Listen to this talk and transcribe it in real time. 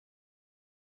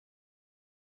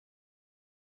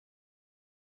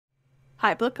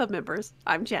Hi, book club members.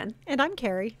 I'm Jen. And I'm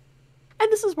Carrie.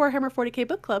 And this is Warhammer 40k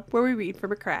Book Club, where we read for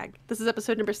Macragge. This is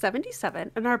episode number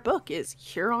 77, and our book is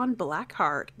Huron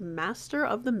Blackheart, Master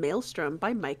of the Maelstrom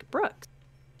by Mike Brooks.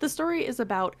 The story is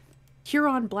about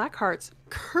Huron Blackheart's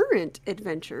current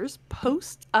adventures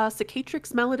post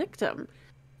Cicatrix Maledictum.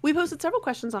 We posted several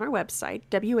questions on our website,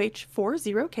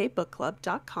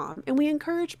 WH40kbookclub.com, and we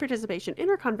encourage participation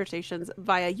in our conversations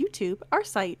via YouTube, our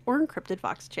site, or Encrypted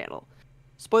Vox channel.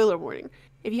 Spoiler warning,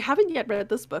 if you haven't yet read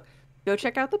this book, go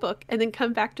check out the book and then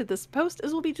come back to this post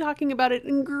as we'll be talking about it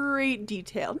in great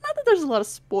detail. Not that there's a lot of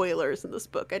spoilers in this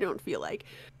book, I don't feel like.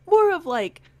 More of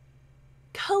like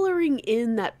coloring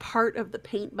in that part of the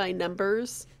paint by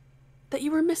numbers that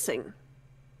you were missing.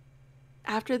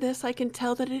 After this, I can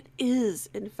tell that it is,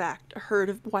 in fact, a herd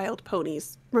of wild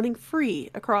ponies running free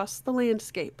across the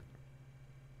landscape.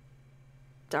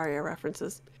 Daria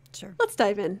references. Sure. Let's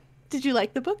dive in. Did you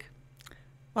like the book?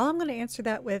 Well, I'm going to answer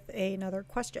that with another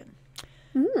question.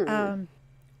 Mm.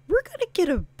 We're going to get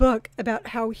a book about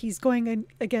how he's going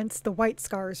against the White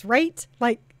Scars, right?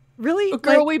 Like, really? Oh,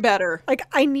 girl, like, way better. Like,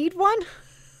 I need one?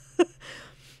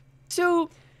 So,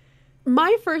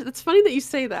 it's funny that you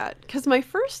say that, because my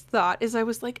first thought is I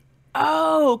was like,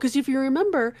 oh, because if you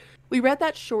remember, we read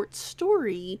that short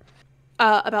story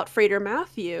about Freighter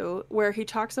Matthew, where he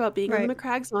talks about being on the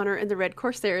Macragge's honor and the Red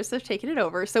Corsairs have taken it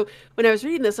over. So when I was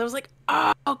reading this, I was like,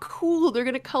 oh, cool, they're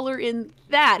going to color in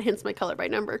that, hence my color by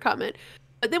number comment.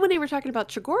 But then when they were talking about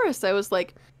Chagoris, I was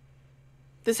like,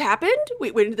 this happened?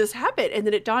 Wait, when did this happen? And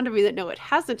then it dawned on me that no, it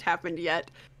hasn't happened yet.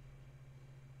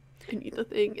 I need the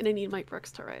thing, and I need Mike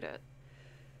Brooks to write it.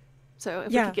 So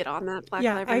if we could get on that Black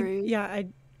Library.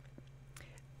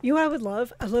 You know what I would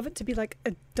love? I'd love it to be like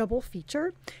a double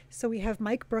feature. So we have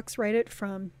Mike Brooks write it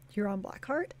from Huron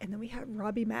Blackheart, and then we have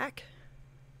Robbie Mack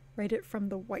write it from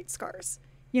the White Scars.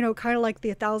 You know, kind of like the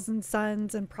 1,000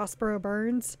 Suns and Prospero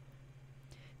Burns.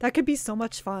 That could be so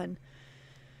much fun.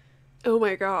 Oh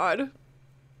my god.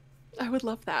 I would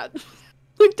love that.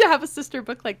 Like, to have a sister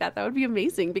book like that. That would be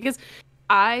amazing, because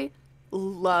I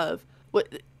love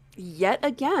yet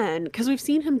again, because we've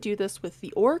seen him do this with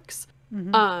the orcs.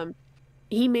 Mm-hmm.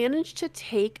 He managed to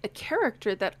take a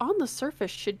character that on the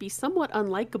surface should be somewhat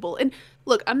unlikable. And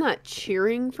look, I'm not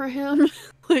cheering for him.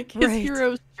 Like, his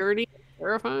hero's journey is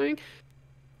terrifying.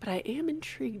 But I am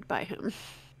intrigued by him.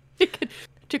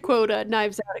 To quote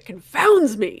Knives Out, it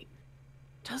confounds me.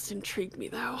 Does intrigue me,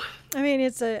 though. I mean,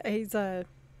 he's a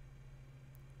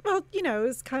well, you know,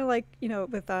 it's kind of like, you know,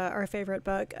 with our favorite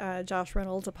book, Josh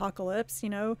Reynolds' Apocalypse, you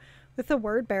know, with the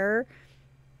Word Bearer.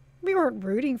 We weren't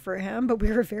rooting for him, but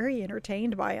we were very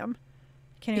entertained by him.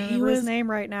 Can't even remember his name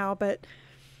right now, but...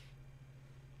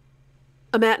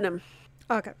 Amatinum.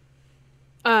 Okay.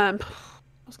 I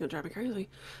was going to drive me crazy.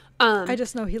 I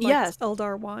just know he likes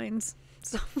Eldar wines.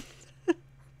 So...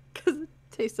 Because it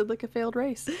tasted like a failed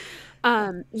race.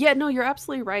 Yeah, no, you're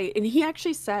absolutely right. And he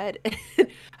actually said...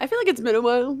 I feel like it's been a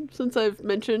while since I've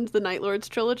mentioned the Night Lords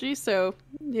trilogy, so,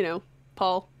 you know,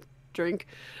 Paul, drink.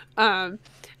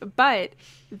 But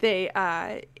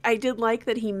I did like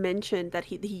that he mentioned that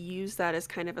he used that as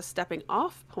kind of a stepping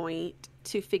off point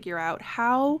to figure out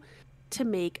how to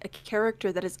make a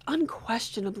character that is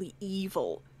unquestionably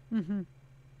evil,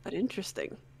 but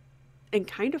interesting, and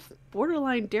kind of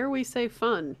borderline, dare we say,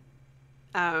 fun.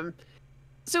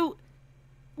 So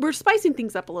we're spicing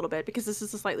things up a little bit because this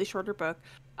is a slightly shorter book.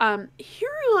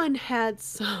 Huron had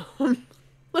some,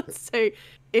 let's say,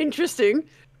 interesting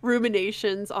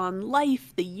ruminations on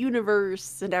life, the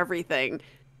universe, and everything.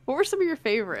 What were some of your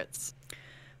favorites?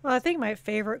 Well, I think my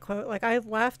favorite quote, like, I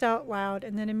laughed out loud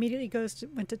and then immediately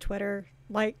went to Twitter,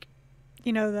 like,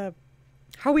 you know,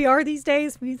 how we are these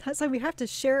days. So we have to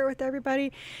share it with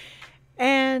everybody.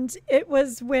 And it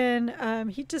was when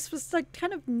he just was like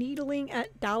kind of needling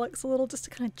at Daleks a little, just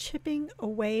kind of chipping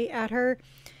away at her.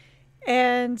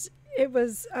 And it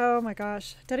was, oh my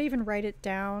gosh, did I even write it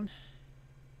down?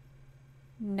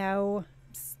 No.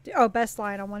 Oh, best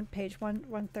line on page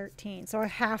 113. So I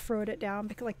half wrote it down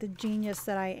because, like, the genius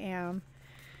that I am.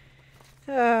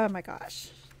 Oh my gosh.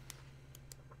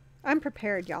 I'm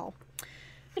prepared, y'all.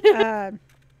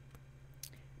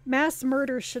 Mass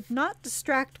murder should not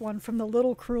distract one from the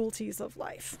little cruelties of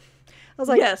life. I was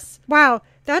like, yes. Wow,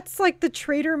 that's like the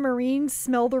traitor Marines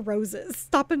smell the roses.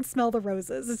 Stop and smell the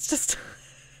roses. It's just...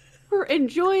 or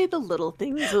enjoy the little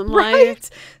things in life.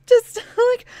 Just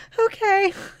like,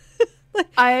 okay.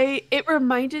 It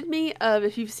reminded me of,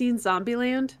 if you've seen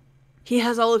Zombieland, he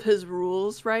has all of his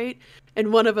rules, right?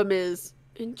 And one of them is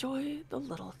enjoy the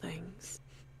little things.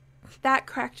 That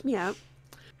cracked me up.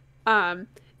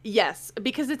 Yes,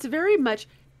 because it's very much,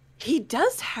 he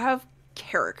does have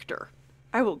character.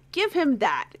 I will give him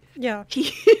that. Yeah.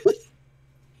 He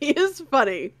is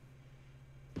funny.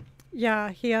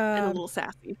 Yeah, he And a little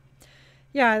sassy.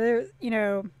 Yeah,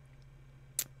 there,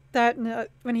 that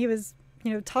when he was,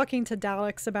 talking to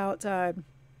Daleks about I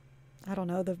don't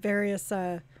know, the various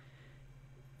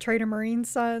Trader Marine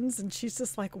sons, and she's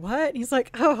just like, "What?" And he's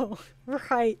like, "Oh,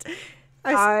 right."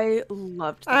 I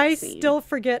loved that scene. I still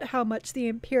forget how much the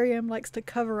Imperium likes to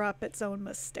cover up its own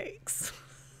mistakes.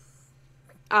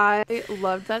 I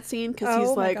loved that scene because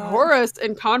he's like, God. Horus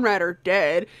and Conrad are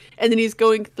dead. And then he's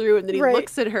going through and then he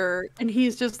looks at her and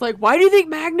he's just like, why do you think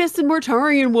Magnus and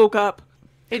Mortarion woke up?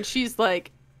 And she's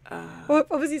like, What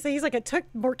was he saying? He's like, it took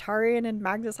Mortarion and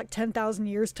Magnus like 10,000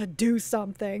 years to do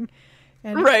something.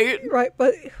 And, right.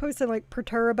 But who said like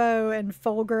Perturbo and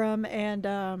Fulgrim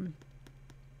and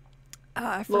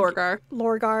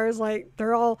Lorgar's like,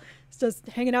 they're all just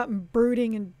hanging out and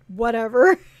brooding and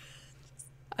whatever.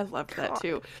 I loved that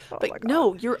too. But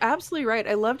no, you're absolutely right.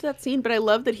 I loved that scene, but I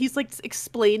love that he's like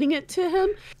explaining it to him.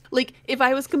 Like if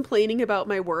I was complaining about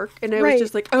my work and I was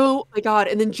just like, oh my God,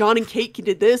 and then John and Kate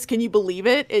did this, can you believe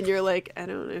it? And you're like, I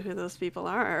don't know who those people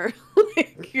are.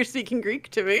 Like, you're speaking Greek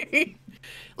to me.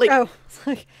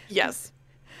 Yes.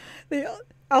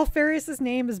 Alpharius'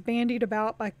 name is bandied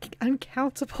about by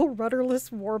uncountable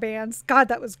rudderless warbands. God,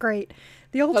 that was great.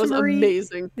 That was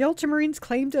amazing. The Ultramarines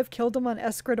claimed to have killed him on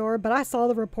Escrador, but I saw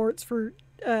the reports for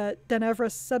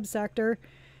Denevra's subsector.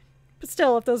 But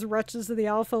still, if those wretches of the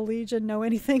Alpha Legion know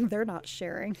anything, they're not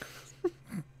sharing.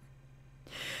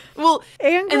 Well,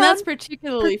 and that's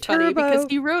particularly funny because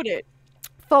he wrote it.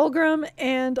 Fulgrim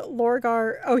and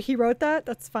Lorgar. Oh, he wrote that?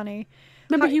 That's funny.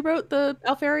 Remember, he wrote the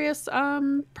Alpharius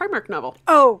Primarch novel.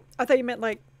 Oh, I thought you meant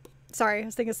like... Sorry, I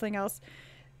was thinking of something else.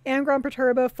 Angron,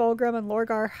 Perturbo, Fulgrim, and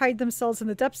Lorgar hide themselves in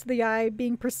the depths of the eye,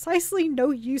 being precisely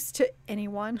no use to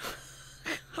anyone.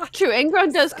 True,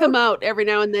 Angron does come out every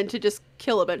now and then to just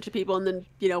kill a bunch of people and then,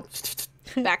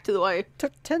 back to the way.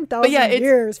 Took 10,000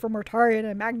 years for Mortarion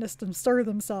and Magnus to stir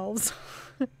themselves.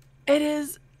 It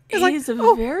is very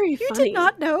funny. You did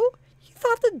not know? You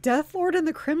thought the Death Lord and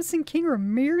the Crimson King were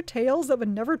mere tales that would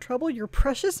never trouble your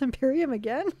precious Imperium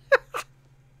again?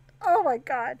 Oh my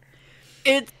God.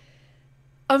 It's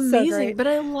amazing, so but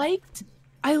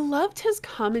I loved his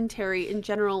commentary in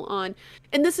general on,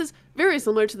 and this is very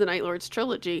similar to the Night Lord's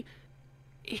trilogy.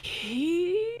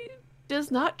 He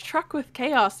does not truck with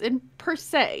chaos in per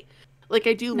se. Like,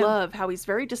 I do love how he's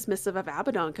very dismissive of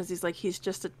Abaddon because he's like, he's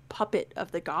just a puppet of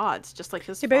the gods, just like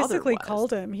his father was. He basically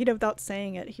called him, without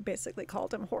saying it, he basically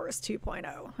called him Horus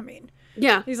 2.0. I mean,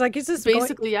 yeah. He's like, he's just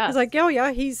basically, He's like, oh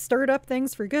yeah, he's stirred up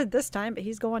things for good this time, but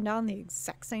he's going down the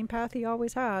exact same path he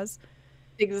always has.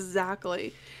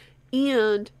 Exactly.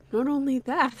 And not only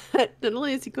that, not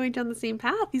only is he going down the same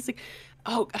path, he's like,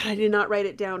 oh God, I did not write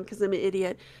it down because I'm an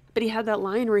idiot. But he had that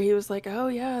line where he was like, oh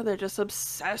yeah, they're just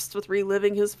obsessed with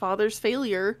reliving his father's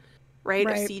failure, right?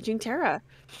 Of sieging Terra.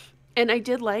 And I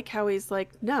did like how he's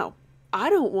like, no, I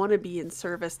don't want to be in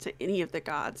service to any of the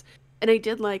gods. And I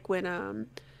did like when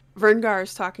Verngar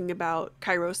is talking about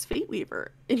Kairos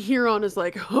Fateweaver. And Huron is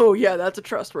like, oh yeah, that's a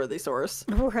trustworthy source.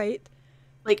 Right.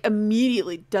 Like,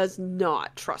 immediately does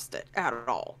not trust it at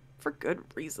all. For good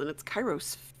reason. It's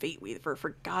Kairos Fateweaver,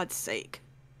 for God's sake.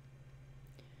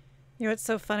 You know what's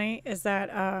so funny is that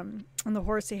in the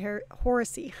Horacy,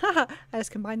 I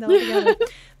just combined that all together.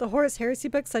 The Horus Heresy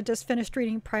books, I just finished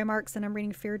reading Primarchs and I'm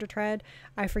reading Fear to Tread.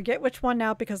 I forget which one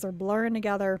now because they're blurring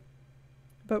together.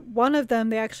 But one of them,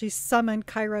 they actually summoned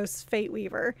Kairos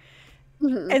Fateweaver.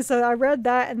 Mm-hmm. And so I read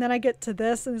that and then I get to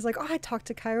this and it's like, oh, I talked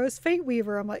to Kairos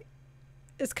Fateweaver. I'm like,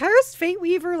 is Kairos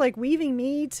Fateweaver like weaving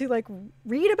me to like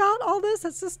read about all this?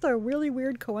 That's just a really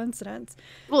weird coincidence.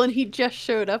 Well, and he just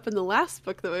showed up in the last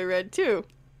book that we read too.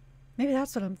 Maybe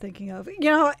that's what I'm thinking of.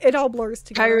 It all blurs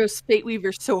together. Kairos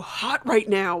Fateweaver's so hot right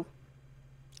now.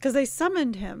 Because they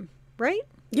summoned him, right?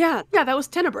 Yeah, that was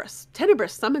Tenebris. Tenebris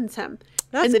summons him.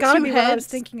 That's gotta be what I was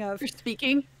thinking of. For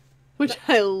speaking, which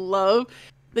I love.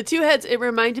 The two heads, it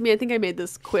reminded me, I think I made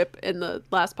this quip in the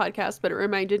last podcast, but it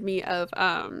reminded me of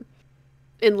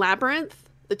in Labyrinth,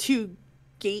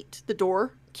 the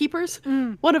door keepers.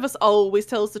 One of us always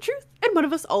tells the truth and one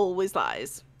of us always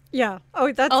lies. Yeah.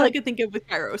 Oh, that's all I could think of with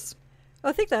Kairos.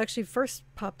 I think that actually first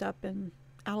popped up in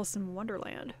Alice in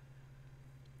Wonderland.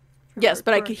 Yes,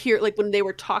 but I could hear, like, when they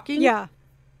were talking. Yeah.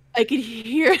 I could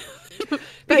hear,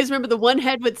 because remember, the one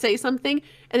head would say something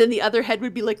and then the other head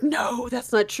would be like, no,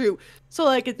 that's not true. So all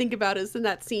I could think about is in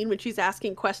that scene when she's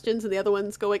asking questions and the other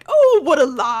ones go like, oh, what a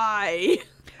lie.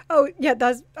 Oh, yeah,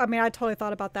 I totally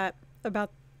thought about that, I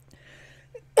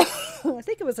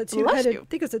think it was a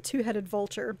two-headed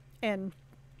vulture, and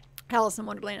Alice in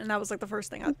Wonderland, and that was like the first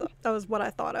thing I thought. That was what I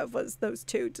thought of, was those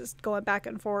two just going back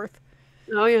and forth.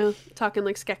 Oh yeah, talking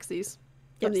like Skeksis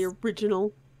from Yes. the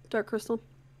original Dark Crystal.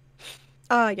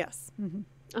 Yes.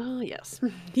 Oh yes,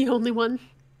 the only one.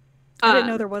 I didn't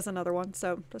know there was another one,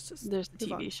 so let's just. There's a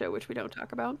TV show which we don't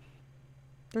talk about.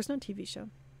 There's no TV show.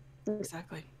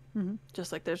 Exactly.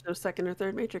 Just like there's no second or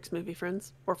third Matrix movie,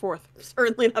 friends, or fourth.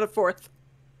 Certainly not a fourth.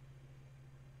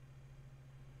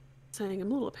 Saying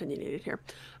I'm a little opinionated here.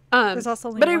 There's also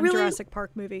only one Jurassic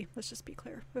Park movie. Let's just be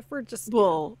clear. If we're just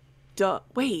duh.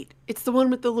 Wait, it's the one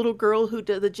with the little girl who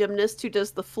does the gymnast who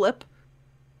does the flip,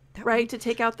 right, to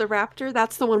take out the raptor.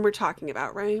 That's the one we're talking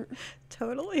about, right?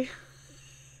 Totally.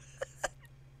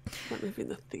 That movie in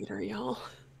the theater, y'all.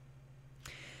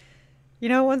 You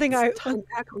know, one thing I'll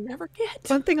never get.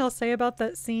 One thing I'll say about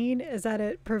that scene is that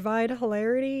it provided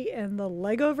hilarity in the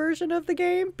Lego version of the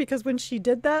game, because when she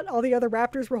did that, all the other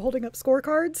raptors were holding up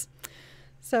scorecards.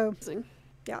 So,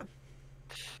 yeah,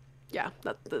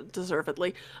 that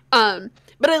deservedly.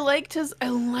 But I liked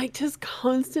his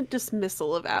constant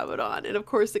dismissal of Abaddon, and of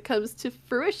course it comes to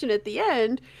fruition at the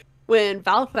end when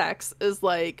Valfax is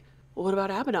like, "Well, what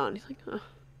about Abaddon?" He's like,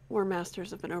 "War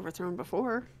masters have been overthrown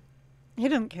before." He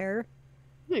didn't care.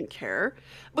 He didn't care.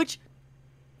 Which,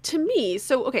 to me,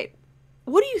 so okay,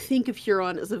 what do you think of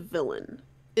Huron as a villain?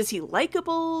 Is he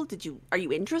likable? Are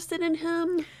you interested in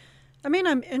him? I mean,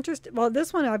 I'm interested. Well,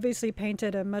 this one obviously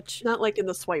painted a much... Not like in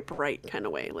the swipe right kind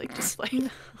of way, like just like...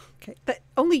 Okay, but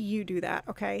only you do that,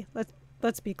 okay?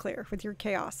 Let's be clear with your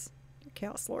chaos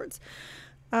lords.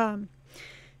 I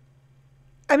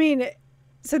mean,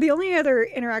 so the only other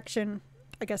interaction,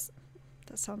 I guess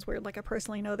that sounds weird, like I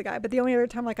personally know the guy, but the only other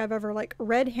time like I've ever like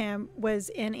read him was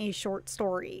in a short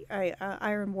story,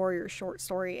 Iron Warrior short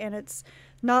story, and it's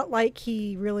not like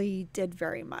he really did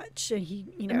very much. And he,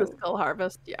 you know, the Skull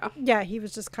Harvest, yeah, he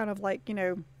was just kind of like, you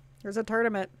know, there's a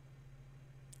tournament,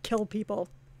 kill people,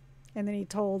 and then he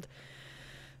told,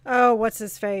 oh, what's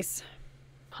his face,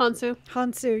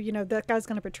 Hansu, you know, that guy's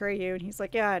gonna betray you, and he's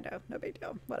like, yeah, I know, no big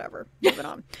deal, whatever, moving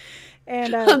on.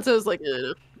 And Hansu's like,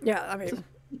 no. Yeah, I mean,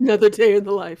 another day in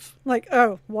the life. Like,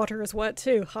 oh, water is wet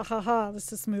too, ha ha ha, let's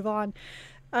just move on.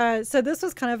 So this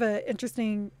was kind of an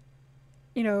interesting,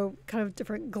 you know, kind of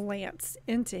different glance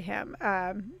into him,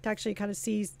 to actually kind of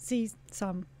see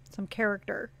some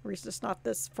character, where he's just not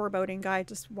this foreboding guy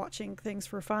just watching things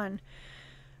for fun.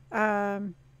 I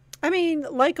mean,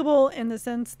 likable in the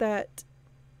sense that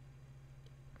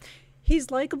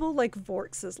he's likable like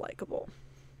Vorks is likable.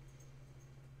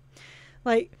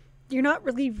 Like, you're not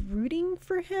really rooting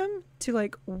for him to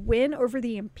like win over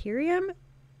the Imperium,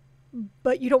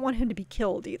 but you don't want him to be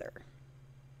killed either.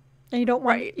 And you don't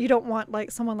want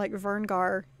like someone like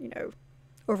Verngar, you know,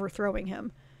 overthrowing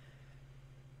him.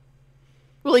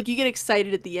 Well, like you get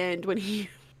excited at the end when he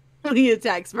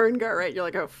attacks Verngar, right? You're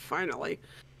like, oh, finally.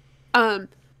 I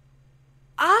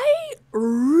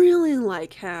really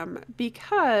like him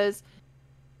because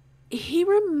he's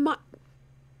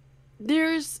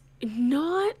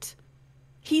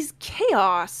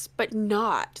chaos, but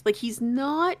not. Like he's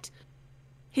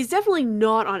definitely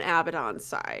not on Abaddon's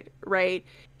side, right?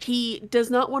 He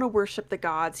does not want to worship the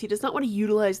gods. He does not want to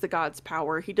utilize the gods'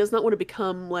 power. He does not want to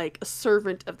become like a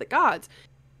servant of the gods.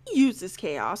 He uses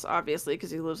chaos, obviously,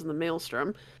 because he lives in the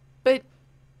Maelstrom, but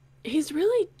he's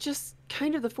really just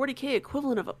kind of the 40k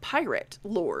equivalent of a pirate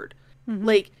lord.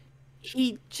 Like,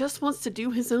 he just wants to do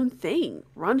his own thing,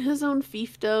 run his own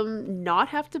fiefdom, not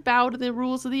have to bow to the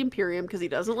rules of the Imperium because he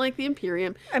doesn't like the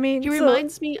Imperium. I mean, he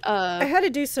reminds me of... I had to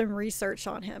do some research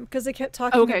on him because they kept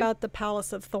talking about the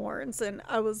Palace of Thorns, and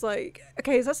I was like,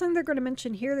 okay, is that something they're going to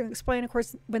mention here? They're going to explain. Of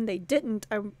course, when they didn't,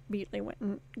 I immediately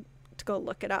went to go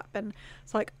look it up, and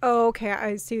it's like, oh, okay,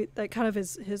 I see that kind of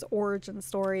his origin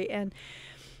story. And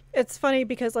it's funny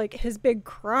because like his big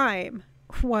crime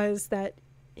was that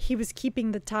he was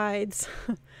keeping the tides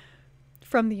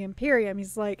from the Imperium.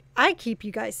 He's like, I keep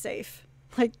you guys safe.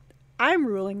 Like, I'm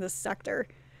ruling this sector.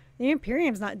 The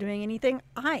Imperium's not doing anything.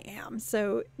 I am.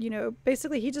 So, you know,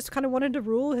 basically he just kind of wanted to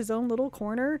rule his own little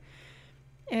corner,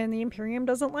 and the Imperium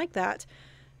doesn't like that.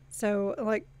 So,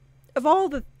 like, of all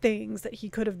the things that he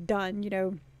could have done, you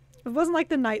know, it wasn't like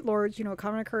the Night Lords, you know,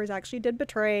 Common Curse actually did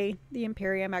betray the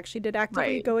Imperium, actually did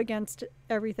actively go against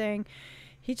everything.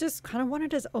 He just kind of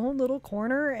wanted his own little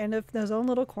corner, and if his own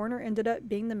little corner ended up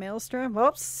being the Maelstrom,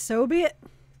 well, so be it.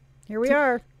 Here we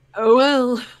are. Oh,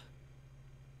 well.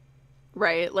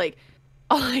 Right, like,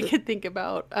 all I could think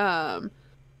about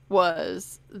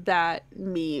was that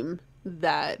meme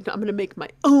that I'm going to make my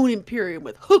own Imperium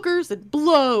with hookers and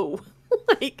blow.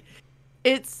 Like,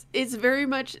 it's very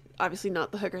much, obviously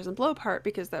not the hookers and blow part,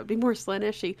 because that would be more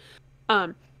Slaneshy.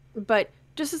 But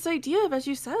just this idea of, as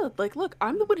you said, like, look,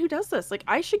 I'm the one who does this. Like,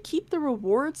 I should keep the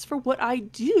rewards for what I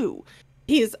do.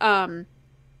 He's enterprising,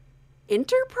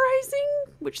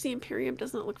 which the Imperium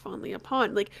does not look fondly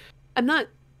upon. Like, I'm not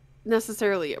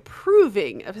necessarily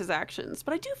approving of his actions,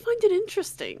 but I do find it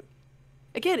interesting.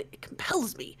 Again, it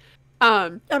compels me.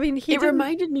 I mean, it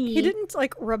reminded me. He didn't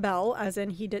like rebel, as in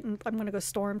he didn't. I'm going to go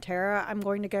storm Terra. I'm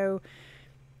going to go,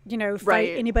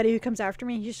 fight anybody who comes after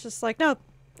me. He's just like, no,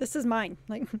 this is mine.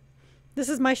 Like, this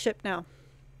is my ship now.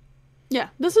 Yeah,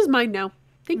 this is mine now.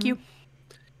 Thank you.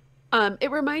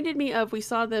 It reminded me of, we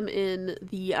saw them in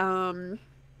the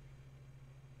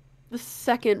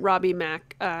second Robbie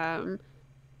Mac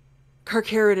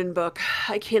Carcharodon book.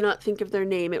 I cannot think of their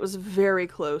name. It was very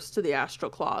close to the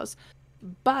Astral Claws,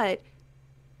 but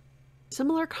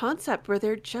similar concept where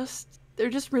they're just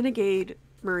renegade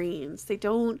Marines. They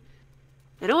don't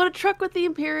want to truck with the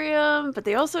Imperium, but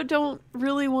they also don't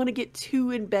really want to get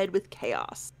too in bed with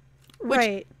chaos,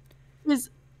 which is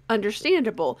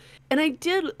understandable. And I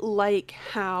did like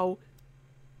how,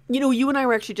 you and I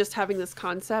were actually just having this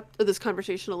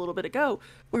conversation a little bit ago.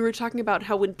 We were talking about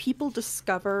how when people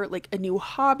discover like a new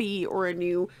hobby or a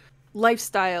new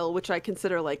lifestyle, which I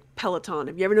consider like Peloton.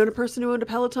 Have you ever known a person who owned a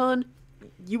Peloton?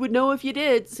 You would know if you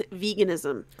did. It's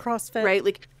veganism. CrossFit. Right?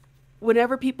 Like,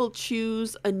 whenever people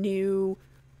choose a new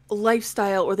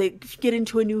lifestyle or they get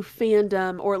into a new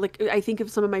fandom, or like, I think of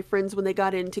some of my friends when they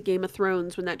got into Game of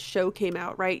Thrones when that show came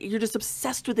out, right? You're just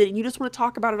obsessed with it and you just want to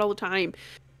talk about it all the time.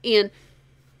 And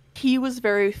he was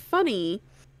very funny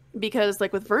because,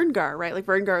 like, with Verngar, right? Like,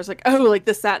 Verngar is like, oh, like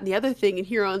this, that, and the other thing. And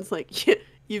Huron's like, yeah,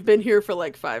 you've been here for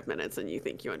like 5 minutes and you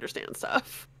think you understand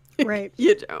stuff. Right.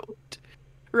 You don't.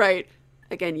 Right.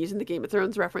 Again, using the Game of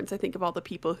Thrones reference, I think of all the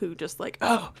people who just like,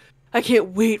 oh, I can't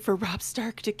wait for Robb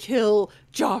Stark to kill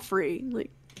Joffrey.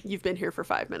 Like, you've been here for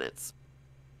 5 minutes.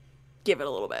 Give it a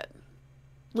little bit.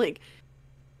 Like,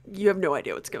 you have no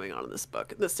idea what's going on in this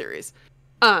book, this series.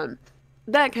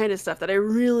 That kind of stuff that I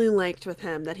really liked with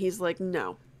him, that he's like,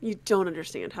 no, you don't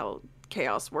understand how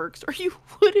chaos works, or you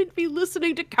wouldn't be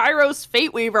listening to Kairos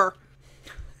Fateweaver.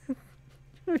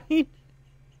 I mean...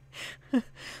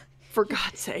 For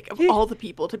God's sake, of all the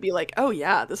people to be like, oh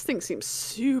yeah, this thing seems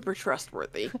super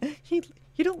trustworthy. You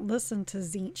don't listen to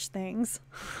Tzeentch things,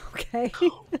 okay?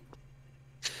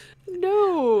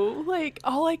 No, like,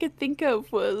 all I could think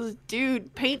of was,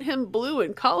 dude, paint him blue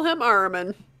and call him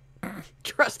Ahriman.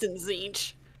 Trust in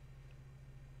Tzeentch.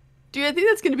 Dude, I think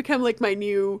that's going to become like my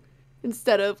new,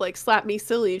 instead of like slap me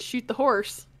silly and shoot the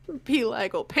horse, be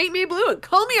like, well, paint me blue and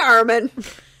call me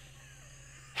Ahriman.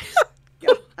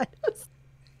 God.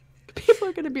 People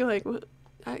are gonna be like, what?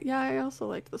 Yeah, I also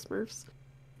liked the Smurfs.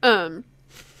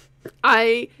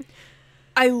 I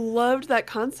loved that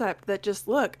concept that just,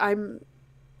 look, I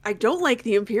don't like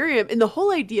the Imperium, and the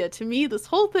whole idea, to me, this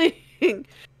whole thing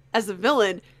as a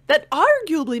villain, that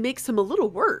arguably makes him a little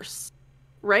worse,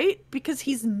 right? Because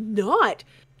he's not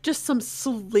just some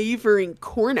slavering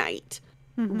Cornite,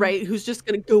 right? Who's just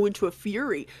gonna go into a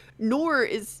fury, nor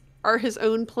are his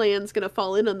own plans gonna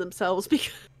fall in on themselves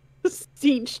because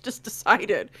Tzeentch just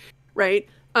decided, right?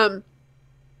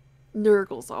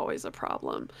 Nurgle's always a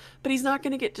problem, but he's not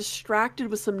going to get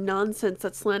distracted with some nonsense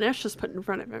that Slaanesh just put in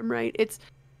front of him, right?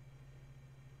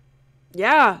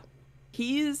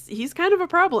 He's kind of a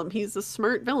problem. He's a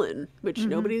smart villain, which you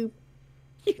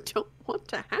don't want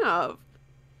to have.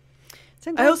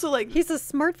 I also like, he's a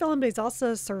smart villain, but he's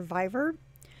also a survivor.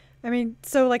 I mean,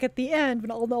 so like at the end,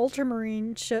 when all the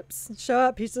Ultramarine ships show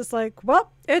up, he's just like,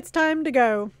 well, it's time to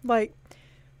go. Like,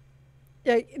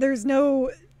 yeah, there's no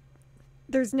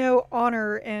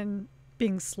honor in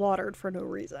being slaughtered for no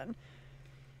reason.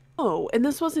 Oh, and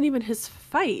this wasn't even his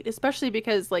fight, especially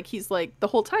because, like, he's like, the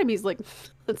whole time he's like,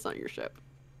 that's not your ship.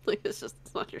 Like, it's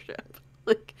not your ship.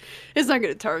 Like, it's not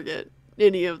going to target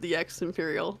any of the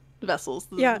ex-Imperial vessels.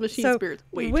 The machine spirits.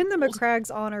 When the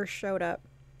Macragge's honor showed up,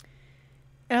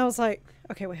 and I was like,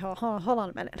 okay, wait, hold on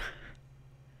a minute.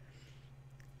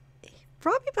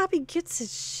 Robbie Bobby gets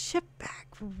his ship back,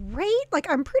 right? Like,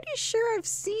 I'm pretty sure I've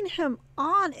seen him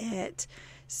on it.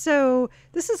 So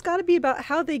this has got to be about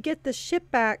how they get the ship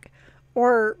back,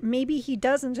 or maybe he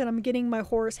doesn't, and I'm getting my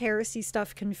Horus Heresy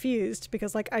stuff confused,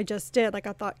 because like I just did. Like,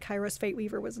 I thought Kairos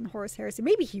Fateweaver was in Horus Heresy.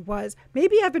 Maybe he was.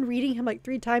 Maybe I've been reading him like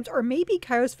 3 times, or maybe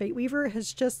Kairos Fateweaver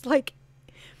has just like...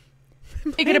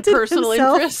 I get a personal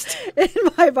interest in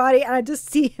my body, and I just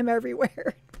see him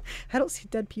everywhere. I don't see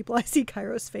dead people. I see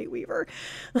Kairos Fateweaver.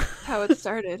 How it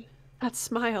started. That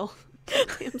smile.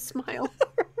 Damn smile.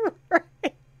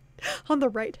 Right. On the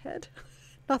right head,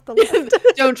 not the left.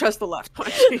 Don't trust the left one,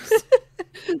 please.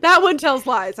 That one tells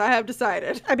lies, I have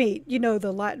decided. I mean, you know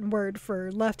the Latin word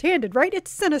for left-handed, right?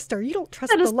 It's sinister. You don't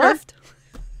trust the Sinister. left.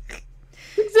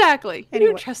 Exactly. Anyway. You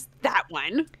don't trust that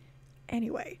one.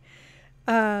 Anyway.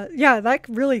 Yeah, that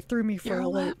really threw me for Your a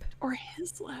loop. left or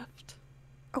his left.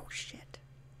 Oh, shit.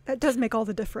 That does make all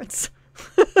the difference.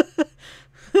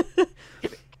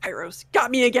 Kairos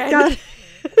got me again. God.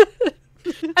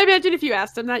 I imagine if you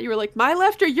asked him that, you were like, my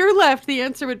left or your left? The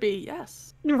answer would be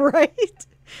yes. Right?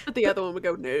 But the other one would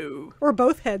go, no. Or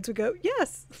both heads would go,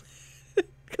 yes.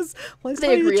 Because one's They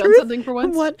telling agree the on truth, something for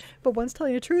once. but one's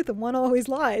telling the truth and one always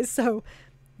lies. So,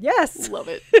 yes. Love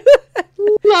it.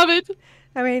 Love it.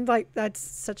 I mean, like, that's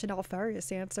such an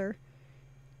Alfarius answer.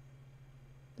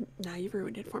 Now you've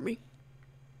ruined it for me.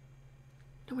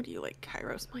 No wonder you like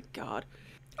Kairos. My God.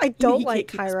 I don't He like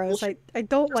can't keep his Kairos. bullshit. I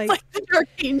don't It's like... like the Dark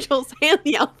Angels and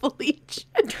the Alpha Legion.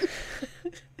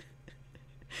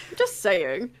 Just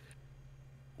saying.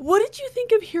 What did you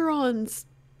think of Huron's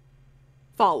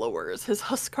followers, his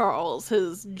Huskarls,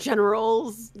 his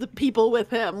generals, the people with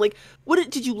him? Like,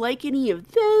 did you like any of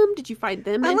them? Did you find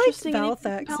them I liked interesting?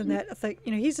 Valthex and that, it's like,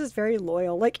 you know, he's just very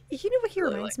loyal. Like, you know what he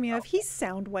Really reminds like me of? He's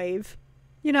Soundwave.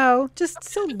 You know, just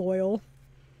so loyal.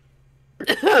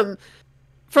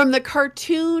 From the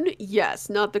cartoon, yes,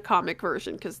 not the comic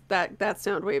version, because that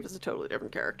Soundwave is a totally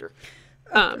different character.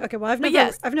 Okay, well,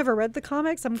 I've never read the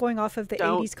comics. I'm going off of the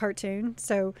 80s cartoon.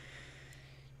 So,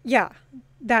 yeah,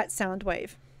 that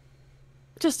Soundwave.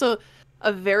 Just a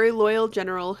very loyal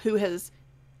general who has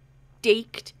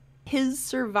staked his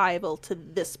survival to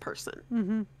this person.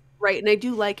 Mm-hmm. Right? And I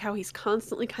do like how he's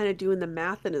constantly kind of doing the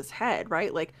math in his head,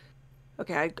 right? Like,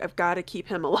 okay, I've got to keep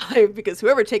him alive because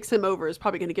whoever takes him over is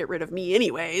probably going to get rid of me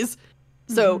anyways.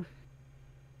 So,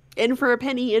 in for a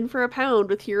penny, in for a pound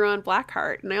with Huron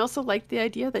Blackheart. And I also like the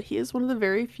idea that he is one of the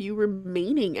very few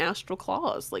remaining Astral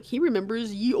Claws. Like, he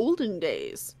remembers ye olden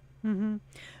days. Mm-hmm.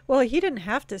 Well, he didn't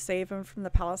have to save him from the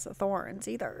Palace of Thorns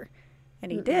either.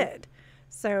 And he did.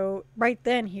 So, right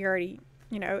then, he already,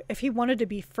 you know, if he wanted to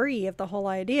be free of the whole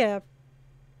idea,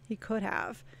 he could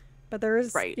have. But there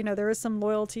is, you know, there is some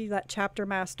loyalty, that chapter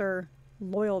master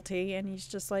loyalty, and he's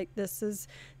just like, this is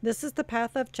the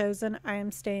path I've chosen. I am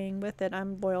staying with it.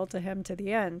 I'm loyal to him to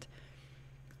the end.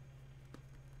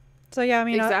 So yeah, I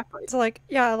mean, exactly. So like,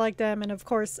 yeah, I like them, and of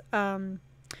course,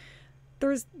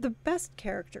 there's the best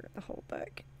character in the whole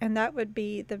book, and that would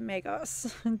be the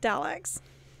Magos, Dalax.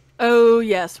 Oh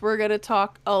yes, we're gonna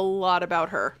talk a lot about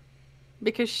her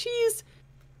because she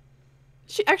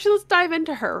actually, let's dive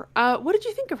into her. What did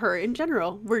you think of her in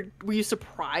general? Were you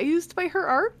surprised by her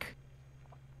arc?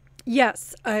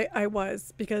 Yes, I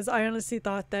was, because I honestly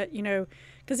thought that, you know,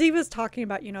 because he was talking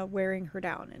about, you know, wearing her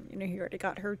down, and, you know, he already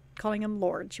got her calling him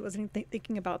Lord. She wasn't even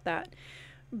thinking about that.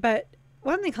 But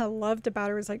one thing I loved about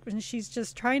her was like when she's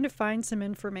just trying to find some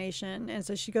information, and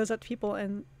so she goes up to people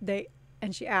and they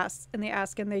ask, and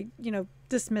they, you know,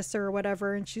 dismiss her or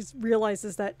whatever, and she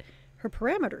realizes that her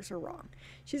parameters are wrong.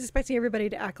 She's expecting everybody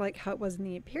to act like how it was in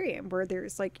the Imperium, where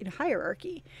there's like, you know,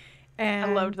 hierarchy.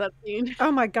 And I loved that scene.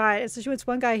 Oh my God. And so she wants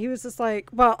one guy, he was just like,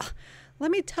 well,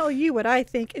 let me tell you what I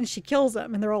think. And she kills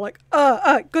him. And they're all like,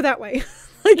 go that way.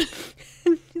 Like,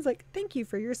 and he's like, thank you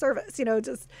for your service. You know,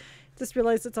 just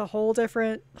realize it's a whole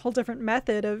different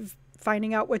method of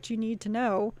finding out what you need to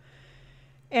know.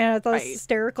 And I thought it was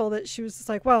hysterical that she was just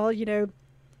like, well, you know,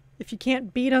 if you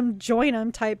can't beat them, join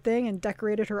them type thing, and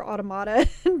decorated her automata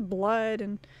in blood.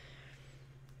 And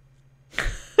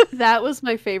that was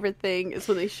my favorite thing, is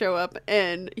when they show up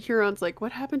and Huron's like,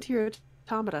 what happened to your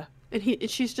automata? And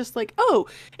she's just like, oh,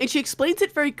 and she explains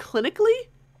it very clinically.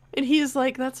 And he's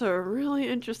like, that's a really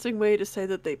interesting way to say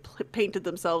that they painted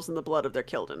themselves in the blood of their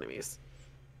killed enemies.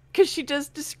 Because she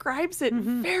just describes it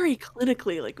very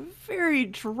clinically, like very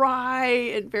dry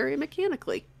and very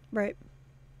mechanically. Right.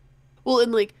 Well,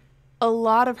 and like a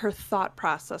lot of her thought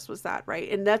process was that, right?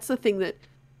 And that's the thing that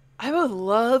I both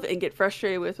love and get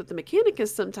frustrated with the Mechanicus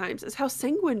sometimes, is how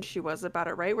sanguine she was about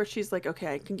it, right? Where she's like,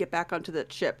 okay, I can get back onto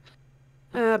that ship.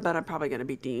 But I'm probably going to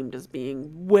be deemed as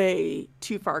being way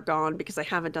too far gone because I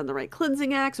haven't done the right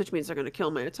cleansing acts, which means they're going to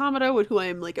kill my automata, with who I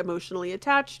am like emotionally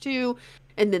attached to.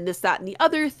 And then this, that, and the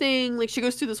other thing. Like, she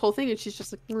goes through this whole thing and she's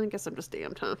just like, well, I guess I'm just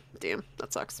damned, huh? Damn,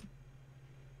 that sucks.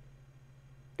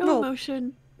 No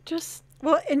emotion. Just...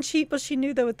 Well, and she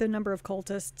knew that with the number of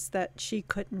cultists that she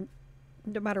couldn't,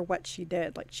 no matter what she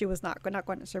did, like, she was not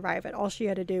going to survive it. All she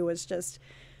had to do was just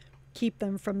keep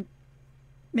them from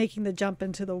making the jump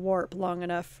into the warp long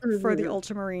enough for the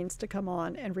Ultramarines to come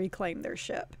on and reclaim their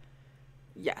ship.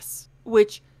 Yes.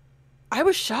 Which, I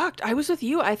was shocked. I was with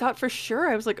you. I thought for sure,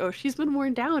 I was like, oh, she's been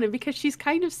worn down. And because she's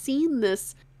kind of seen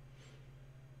this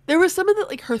there was some of the,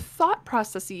 like, her thought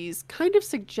processes kind of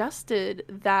suggested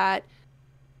that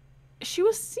she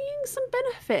was seeing some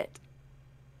benefit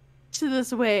to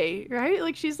this way, right?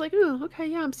 Like, she's like, oh, okay,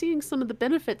 yeah, I'm seeing some of the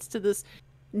benefits to this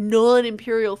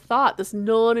non-imperial thought, this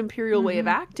non-imperial way of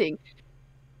acting.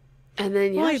 And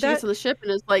then, yeah, she gets on the ship and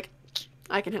is like,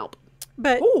 I can help.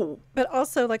 But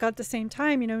also, like, at the same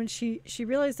time, you know, and she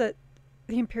realized that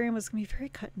the Imperium was going to be very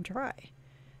cut and dry.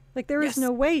 Like, there was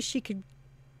no way she could,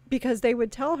 because they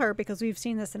would tell her, because we've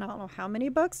seen this in I don't know how many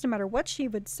books, no matter what she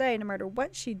would say, no matter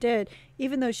what she did,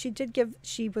 even though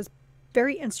she was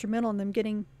very instrumental in them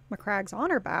getting Macragge's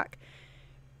honor back,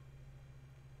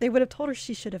 they would have told her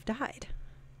she should have died.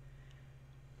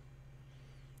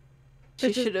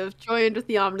 She should have joined with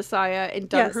the Omnissiah and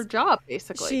done her job,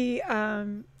 basically. She,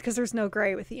 because there's no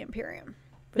gray with the Imperium,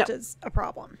 which is a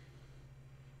problem.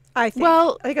 I think.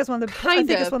 Well, I think it's one of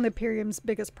the Imperium's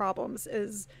biggest problems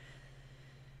is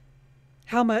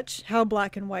how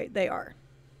black and white they are.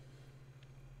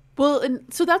 Well, and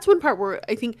so that's one part where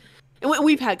I think, and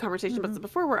we've had conversations about this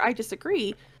before, where I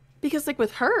disagree, because, like,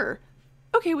 with her,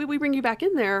 okay, we bring you back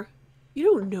in there, you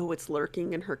don't know what's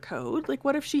lurking in her code. Like,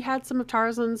 what if she had some of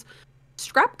Tarzan's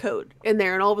scrap code in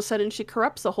there, and all of a sudden she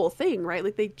corrupts the whole thing, right?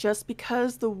 Like, they just,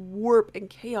 because the warp and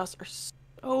chaos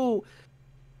are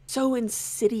so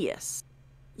insidious,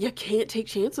 you can't take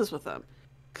chances with them.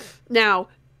 Now,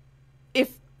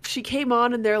 if she came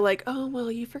on and they're like, oh,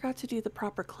 well, you forgot to do the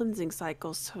proper cleansing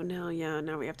cycles, so now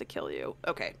we have to kill you.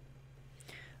 Okay.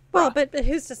 Well, but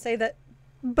who's to say that?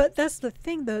 But that's the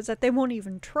thing, though, is that they won't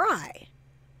even try.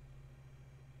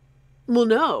 Well,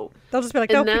 no. They'll just be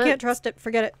like, nope, we can't trust it.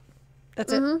 Forget it.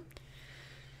 That's it.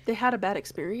 They had a bad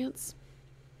experience.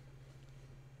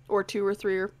 Or 2 or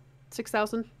 3 or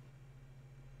 6,000.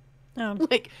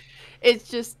 Like, it's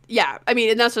just, yeah. I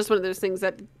mean, and that's just one of those things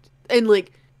that, and,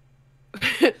 like,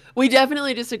 we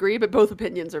definitely disagree, but both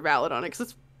opinions are valid on it, because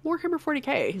it's Warhammer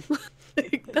 40k.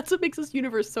 Like, that's what makes this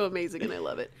universe so amazing, and I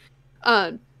love it.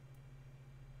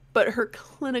 But her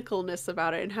clinicalness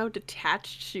about it and how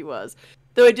detached she was.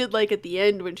 Though I did like at the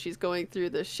end when she's going through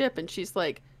the ship and she's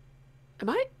like, Am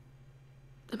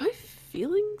I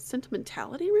feeling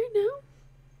sentimentality right now?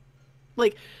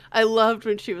 Like, I loved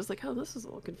when she was like, oh, this is a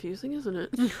little confusing, isn't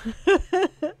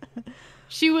it?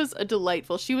 She was a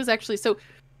delightful. She was actually, so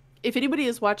if anybody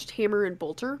has watched Hammer and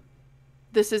Bolter,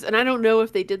 this is, and I don't know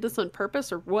if they did this on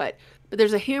purpose or what, but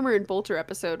there's a Hammer and Bolter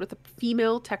episode with a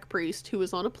female tech priest who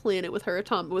was on a planet with her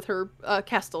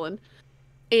Castellan,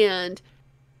 and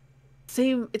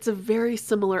it's a very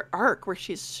similar arc where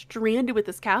she's stranded with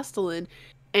this Castellan,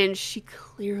 and she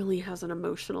clearly has an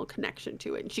emotional connection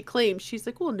to it. And she claims, she's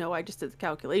like, well, no, I just did the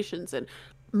calculations, and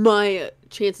my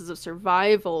chances of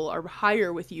survival are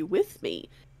higher with you with me.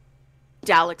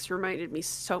 Daleks reminded me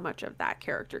so much of that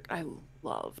character. I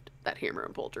loved that Hammer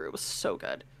and Bolter. It was so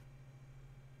good.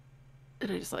 And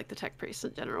I just like the tech priests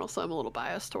in general, so I'm a little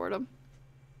biased toward them.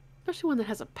 Especially one that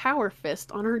has a power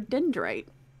fist on her dendrite.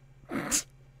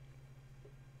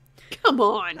 Come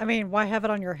on. I mean, why have it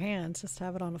on your hands? Just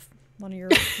have it on one of your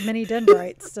mini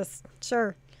dendrites. Just,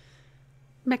 sure.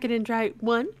 Mechadendrite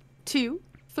 1, 2,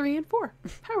 3, and 4.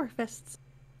 Power fists.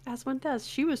 As one does.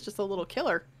 She was just a little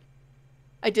killer.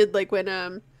 I did like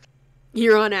when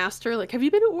Huron asked her, like, have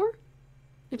you been at war?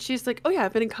 And she's like, oh yeah,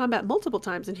 I've been in combat multiple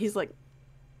times. And he's like,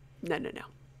 no.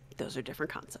 Those are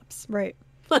different concepts. Right.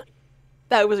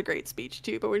 That was a great speech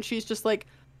too. But when she's just like,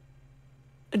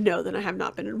 no, then I have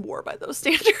not been in war by those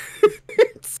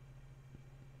standards.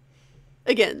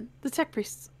 Again, the tech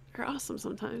priests are awesome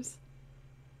sometimes.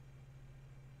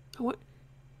 What?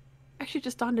 Actually,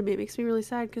 just dawned on me. It makes me really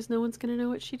sad because no one's going to know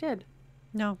what she did.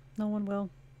 No one will.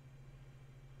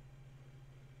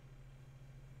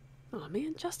 Oh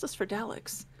man, justice for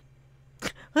Daleks.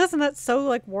 Isn't that so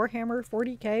like Warhammer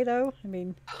 40k though? I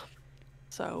mean,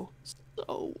 so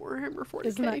Warhammer 40k.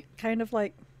 Isn't that kind of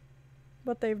like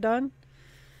what they've done?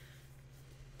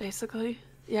 Basically,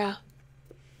 yeah.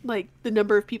 Like the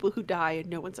number of people who die and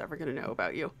no one's ever going to know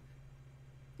about you.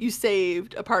 You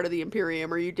saved a part of the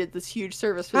Imperium, or you did this huge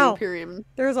service for the Imperium.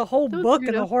 There's a whole book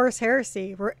in the Horus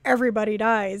Heresy where everybody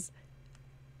dies.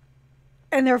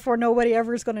 And therefore nobody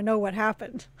ever is going to know what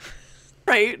happened.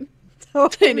 Right. So,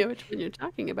 I know which one you're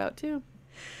talking about, too.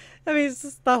 I mean, it's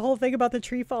just the whole thing about the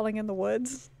tree falling in the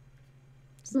woods.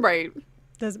 Right.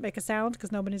 Does it make a sound?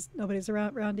 Because nobody's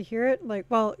around to hear it. Like,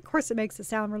 well, of course it makes a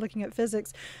sound. We're looking at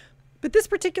physics. But this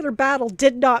particular battle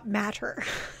did not matter.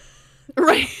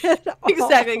 Right.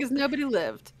 Exactly, because nobody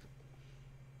lived.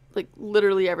 Like,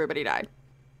 literally everybody died.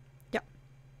 Yep.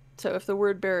 So if the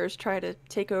word bearers try to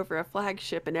take over a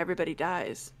flagship and everybody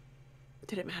dies,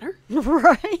 did it matter?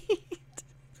 Right.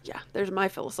 Yeah, there's my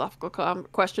philosophical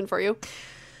question for you.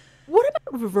 What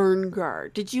about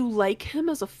Verngard? Did you like him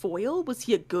as a foil? Was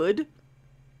he a good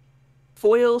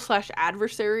foil slash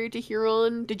adversary to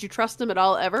Huron? Did you trust him at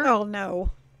all ever? Oh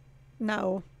no,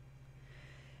 no.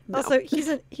 No. Also, he's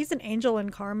an angel in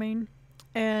Carmine,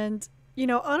 and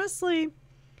honestly,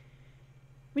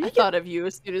 when I you get, thought of you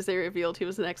as soon as they revealed he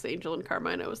was an ex-angel in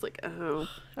Carmine. I was like, oh.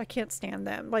 I can't stand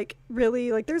them. Like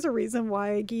really, like there's a reason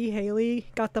why Guy Haley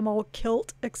got them all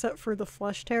killed except for the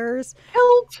Flesh Terrors,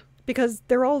 Help! because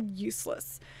they're all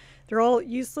useless. They're all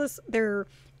useless. They're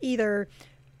either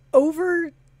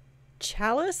over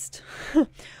chaliced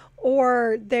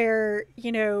or they're,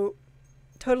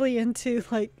 totally into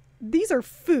like these are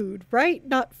food, right?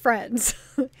 Not friends.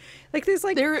 Like there's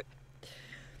like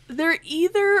They're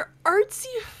either artsy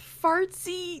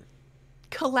fartsy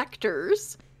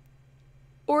collectors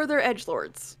or they're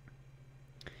edgelords.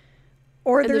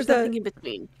 or And they're there's nothing in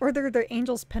between. or they're the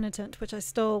angel's penitent, which I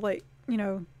still like,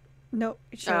 no,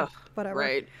 sure, whatever.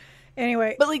 Right.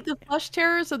 Anyway, But like the flesh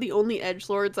terrors are the only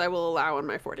edgelords I will allow on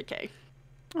my 40k.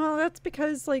 well, that's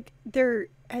because like they're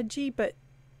edgy, but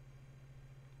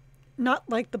not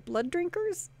like the blood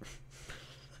drinkers.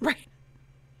 Right.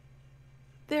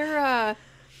 They're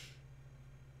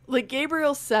like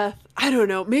Gabriel Seth, I don't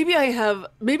know. Maybe I have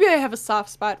a soft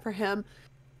spot for him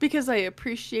because I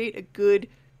appreciate a good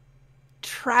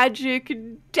tragic,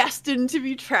 destined to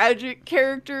be tragic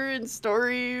character and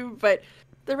story, but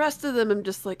the rest of them I'm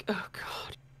just like, oh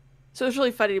god. So it's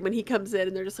really funny when he comes in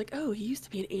and they're just like, oh, he used to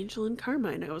be an angel in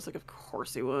Carmine. I was like, of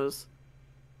course he was.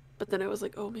 But then I was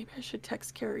like, oh, maybe I should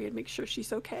text Carrie and make sure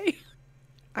she's okay.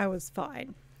 I was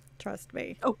fine. Trust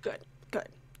me. Oh, good. Good.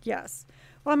 Yes.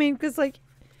 Well, I mean, because like,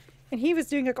 and he was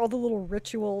doing like all the little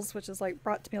rituals, which is like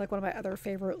brought to me like one of my other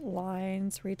favorite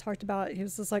lines where he talked about, he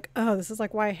was just like, oh, this is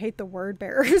like why I hate the word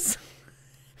bearers.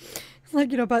 It's like,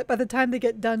 but by the time they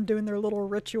get done doing their little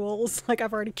rituals, like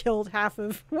I've already killed half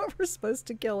of what we're supposed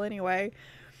to kill anyway.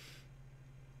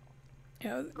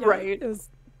 Right. It was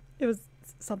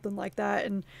something like that.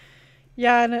 And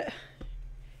yeah, and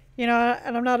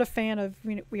and I'm not a fan of,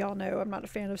 we all know I'm not a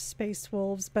fan of Space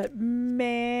Wolves, but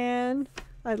man,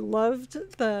 I loved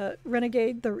the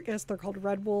Renegade, I guess they're called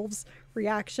Red Wolves,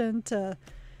 reaction to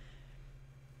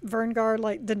Verngard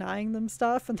like denying them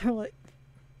stuff, and they're like,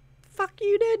 fuck,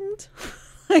 you didn't.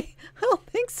 Like, I don't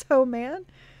think so, man.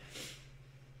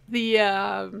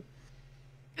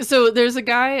 So there's a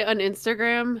guy on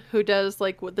Instagram who does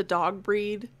like what the dog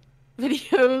breed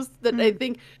videos that I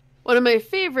think one of my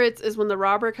favorites is when the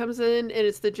robber comes in and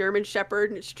it's the German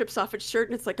Shepherd and it strips off its shirt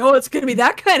and it's like, oh, it's gonna be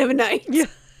that kind of a night. Yeah.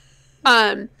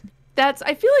 I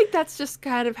feel like that's just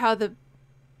kind of how the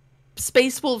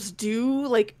Space Wolves do,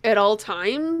 like at all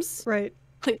times. Right.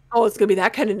 Like, oh, it's gonna be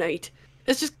that kind of night.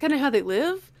 It's just kind of how they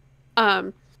live.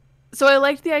 So I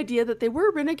liked the idea that they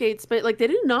were renegades, but like they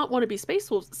did not want to be Space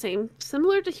Wolves.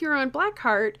 Similar to Huron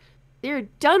Blackheart, they're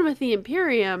done with the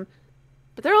Imperium,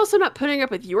 but they're also not putting up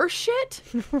with your shit.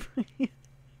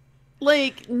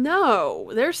 Like,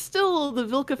 no, they're still the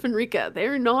Vilka Fenrica.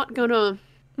 They're not gonna.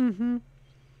 Mm-hmm.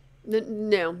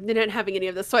 No, they're not having any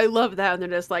of this. So I love that, and they're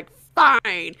just like,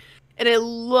 fine. And I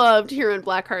loved Huron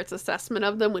Blackheart's assessment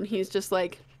of them when he's just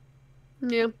like,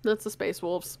 yeah, that's the Space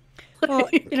Wolves. Well,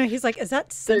 he's like, is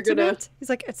that sentiment? He's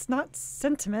like, it's not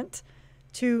sentiment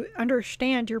to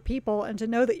understand your people and to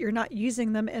know that you're not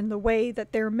using them in the way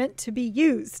that they're meant to be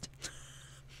used.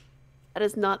 That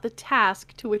is not the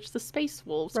task to which the Space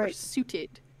Wolves are Right.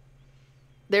 suited.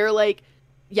 They're like,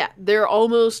 yeah, they're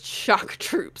almost shock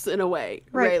troops in a way,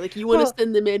 right? Like you want to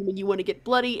send them in when you want to get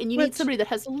bloody, and you need somebody that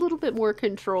has a little bit more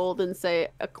control than, say,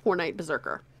 a Cornite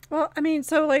Berserker. Well, I mean,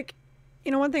 so like,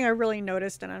 one thing I really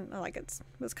noticed, and I'm like,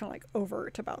 was kind of like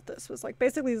overt about this, was like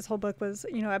basically this whole book was,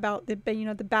 about the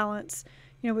balance,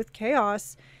 with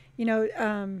chaos,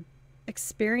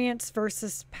 experience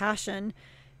versus passion,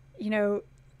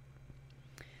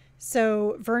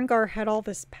 So Verngard had all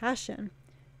this passion,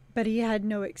 but he had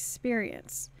no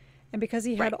experience. And because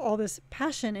he had all this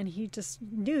passion and he just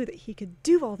knew that he could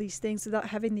do all these things without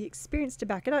having the experience to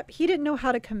back it up, he didn't know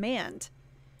how to command.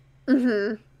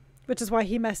 Mm-hmm. Which is why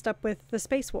he messed up with the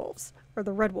Space Wolves or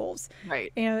the Red Wolves.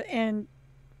 Right. And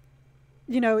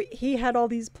he had all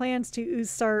these plans to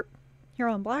usurp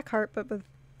Huron Blackheart, but with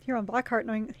Huron Blackheart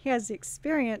knowing he has the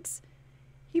experience,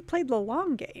 he played the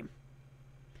long game.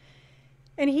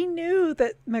 And he knew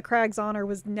that Macragge's honor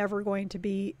was never going to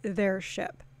be their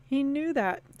ship. He knew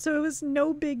that. So it was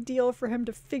no big deal for him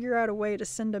to figure out a way to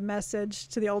send a message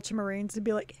to the Ultramarines and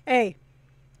be like, hey,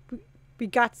 we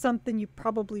got something you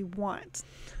probably want.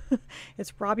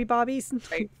 It's Robbie Bobby's.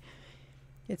 Right.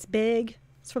 It's big.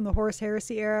 It's from the Horus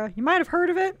Heresy era. You might have heard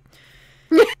of it.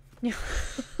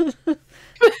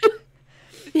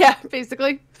 Yeah,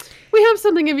 basically. We have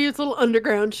something of you. It's a little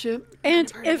underground ship.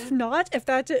 And if not, if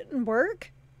that didn't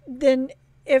work, then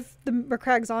if the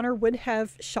Macragge's Honor would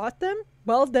have shot them,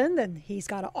 well, then he's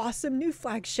got an awesome new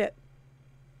flagship.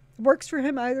 Works for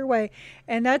him either way.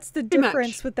 And that's the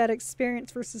difference with that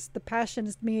experience versus the passion,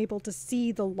 is being able to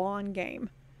see the long game.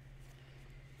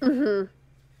 Mm-hmm.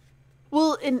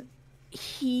 Well, and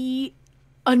he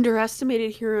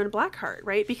underestimated Huron Blackheart,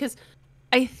 right? Because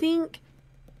I think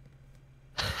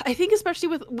especially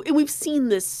with, and we've seen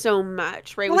this so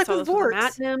much, right? Well, We like saw with this with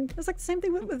Vorks. Matnum. It's like the same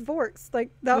thing with Vorks. Like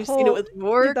that We've whole, seen it with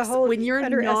Vorks. the whole When you're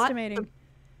underestimating.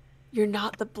 You're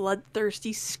not the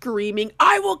bloodthirsty screaming,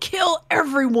 I will kill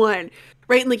everyone,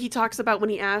 right? And like he talks about when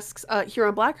he asks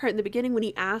Huron Blackheart in the beginning, when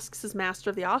he asks his Master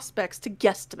of the Auspex to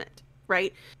guesstimate,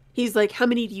 right? He's like, how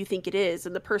many do you think it is?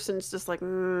 And the person's just like,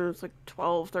 it's like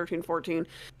 12, 13, 14.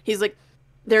 He's like,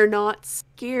 they're not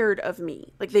scared of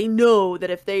me. Like they know that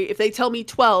if they tell me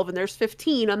 12 and there's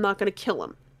 15, I'm not going to kill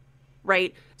them,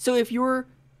 right? So if you're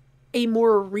a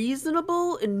more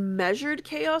reasonable and measured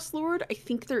Chaos Lord, I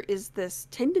think there is this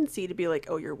tendency to be like,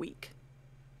 oh, you're weak.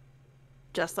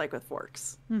 Just like with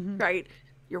Forks, right?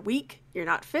 You're weak, you're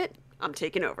not fit, I'm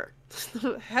taking over.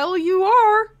 Hell you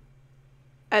are!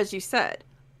 As you said,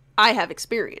 I have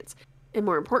experience. And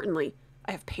more importantly,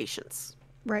 I have patience.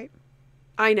 Right.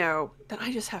 I know that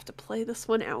I just have to play this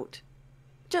one out.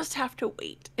 Just have to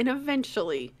wait. And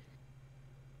eventually,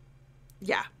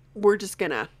 yeah, we're just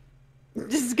gonna...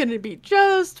 This is going to be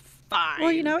just fine.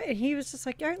 Well, you know, and he was just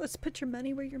like, all right, let's put your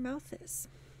money where your mouth is.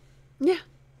 Yeah.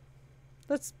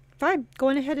 Let's, fine, go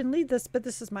on ahead and lead this, but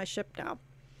this is my ship now,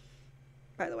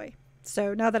 by the way.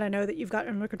 So now that I know that you've got it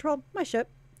under control, my ship,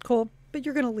 cool, but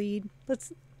you're going to lead.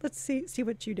 Let's see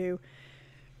what you do.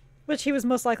 Which he was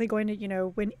most likely going to, you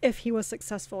know, if he was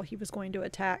successful, he was going to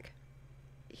attack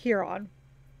Huron,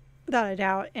 without a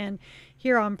doubt. And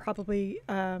Huron probably...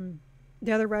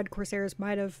 the other Red Corsairs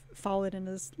might have followed in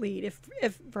his lead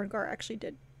if Verngar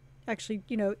actually,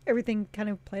 you know, everything kind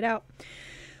of played out.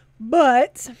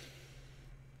 But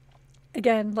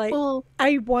again, like, well,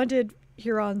 I wanted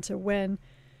Huron to win.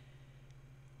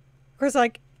 Of course,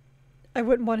 like, I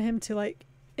wouldn't want him to, like,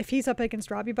 if he's up against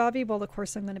Robbie Bobby, well, of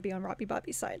course I'm going to be on Robbie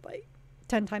Bobby's side, like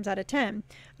 10 times out of 10.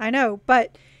 I know,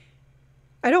 but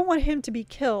I don't want him to be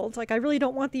killed. Like, I really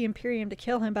don't want the Imperium to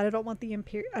kill him, but I don't want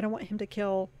him to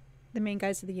kill the main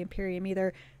guys of the Imperium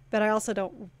either, but I also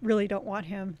don't want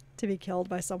him to be killed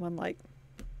by someone like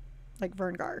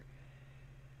Verngar.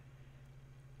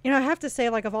 You know, I have to say,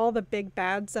 like, of all the big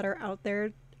bads that are out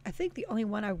there, I think the only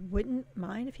one I wouldn't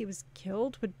mind if he was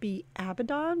killed would be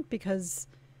Abaddon, because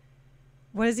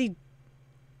what is he?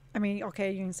 I mean,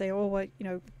 okay, you can say, oh, what, you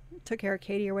know, took care of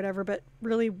Katie or whatever, but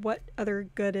really, what other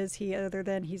good is he other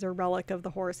than he's a relic of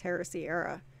the Horus Heresy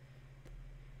era?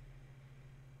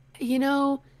 You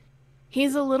know,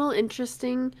 he's a little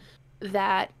interesting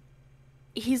now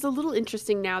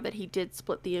that he did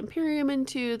split the Imperium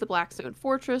into the Blackstone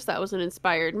Fortress. That was an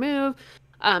inspired move.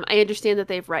 I understand that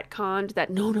they've retconned that.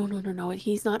 No.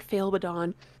 He's not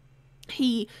Failbadon.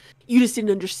 You just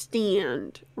didn't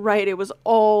understand, right? It was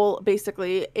all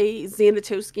basically a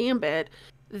Xanatos gambit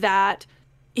that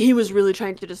he was really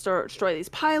trying to destroy these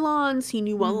pylons. He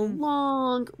knew all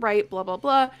along, right? Blah, blah,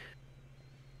 blah.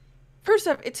 First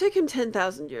off, it took him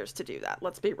 10,000 years to do that.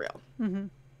 Let's be real.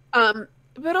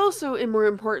 But also, and more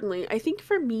importantly, I think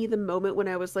for me, the moment when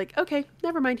I was like, okay,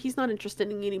 never mind, he's not interested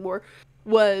in me anymore,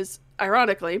 was,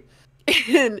 ironically,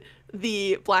 in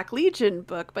the Black Legion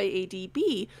book by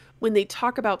ADB, when they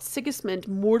talk about Sigismund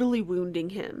mortally wounding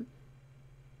him.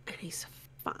 And he's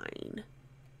fine.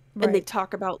 Right. And they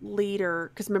talk about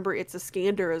later, because remember, it's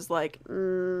Iskander is like,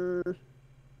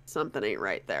 something ain't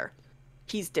right there.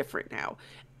 He's different now.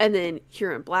 And then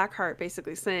Huron Blackheart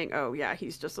basically saying, oh yeah,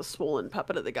 he's just a swollen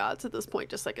puppet of the gods at this point,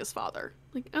 just like his father.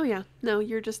 Like, oh yeah, no,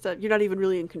 you're not even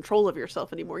really in control of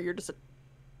yourself anymore. You're just a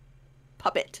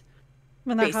puppet.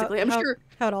 Well, basically, I'm sure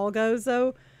how it all goes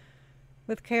though,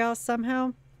 with chaos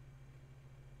somehow.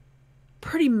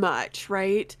 Pretty much,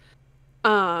 right?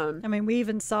 I mean, we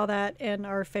even saw that in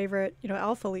our favorite, you know,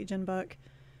 Alpha Legion book.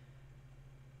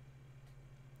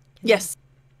 Yes.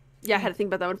 Yeah, I had to think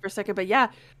about that one for a second, but yeah,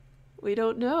 we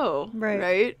don't know,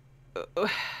 right?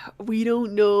 We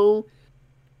don't know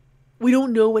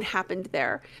what happened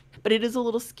there, but it is a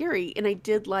little scary. And I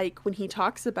did like when he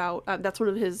talks about, that's one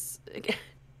of his,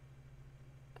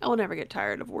 I will never get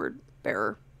tired of word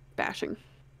bearer bashing.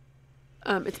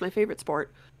 It's my favorite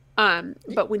sport.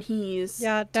 But when he's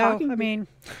talking, I mean,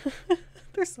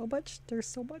 there's so much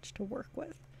to work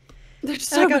with.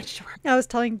 There's And so much to work. I was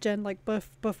telling Jen like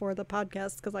before the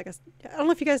podcast because like I don't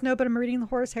know if you guys know, but I'm reading the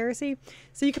Horus Heresy,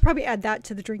 so you could probably add that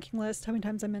to the drinking list. How many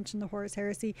times I mentioned the Horus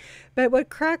Heresy? But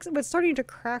what's starting to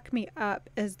crack me up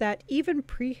is that even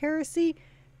pre-heresy,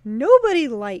 nobody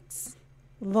likes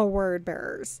the word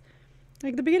bearers.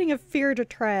 Like the beginning of Fear to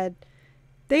Tread,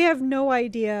 they have no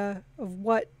idea of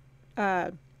what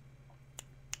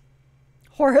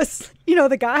Horus, you know,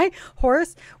 the guy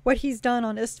Horus, what he's done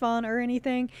on Istvan or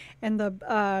anything, and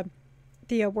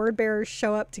the word bearers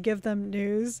show up to give them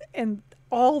news, and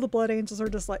all the blood angels are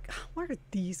just like, why are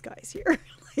these guys here?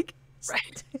 Like,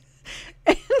 Right.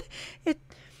 and it,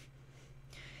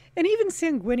 and even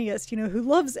Sanguinius, you know, who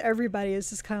loves everybody, is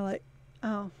just kind of like,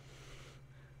 oh,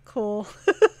 cool.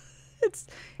 It's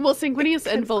Well, Sanguinius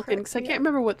kind and of Vulcan, cracks because I me can't up.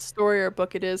 remember what story or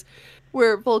book it is,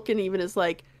 where Vulcan even is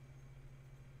like,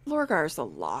 Lorgar's a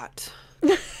lot.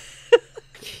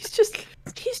 he's just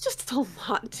a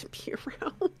lot to be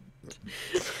around.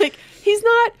 Like,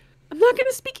 I'm not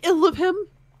gonna speak ill of him,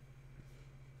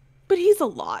 but he's a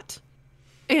lot.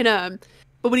 And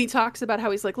but when he talks about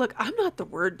how he's like, look, I'm not the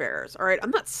word bearers, all right?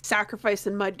 I'm not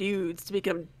sacrificing my dudes to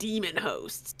become demon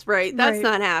hosts, right? That's Right.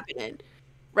 not happening.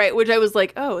 Right? Which I was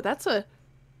like, oh, that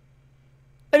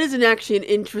is actually an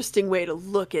interesting way to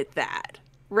look at that.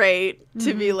 Right?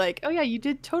 To be like, oh yeah, you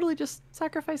did totally just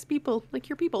sacrifice people, like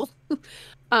your people.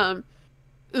 um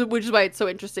which is why it's so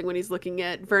interesting when he's looking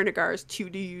at Vernigar's two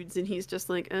dudes and he's just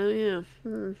like, oh yeah,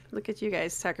 look at you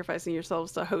guys sacrificing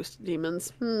yourselves to host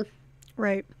demons.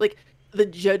 Right. Like, the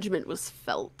judgment was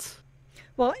felt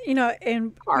Well, you know,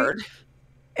 hard.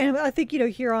 and I think, you know,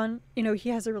 Huron, you know, he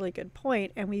has a really good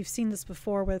point, and we've seen this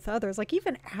before with others. Like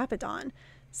even Abaddon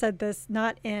said this,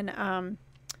 not in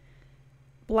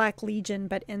Black Legion,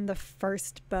 but in the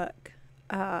first book.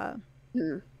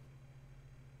 Mm.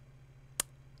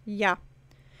 Yeah.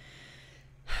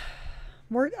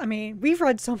 I mean, we've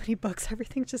read so many books,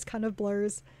 everything just kind of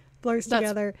blurs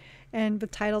together, and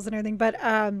with titles and everything. But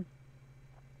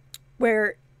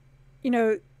where, you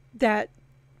know, that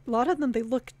a lot of them, they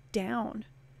look down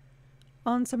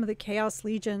on some of the Chaos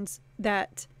Legions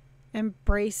that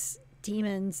embrace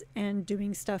demons and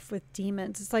doing stuff with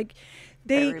demons. It's like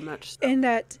Very much so. and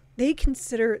that they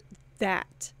consider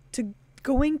that to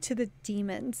going to the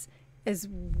demons as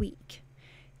weak.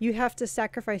 You have to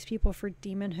sacrifice people for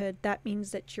demonhood. That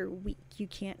means that you're weak. You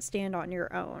can't stand on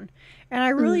your own. And I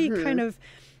really kind of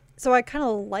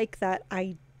like that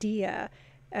idea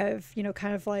of, you know,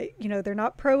 kind of like, you know, they're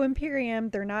not pro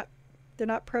Imperium, they're not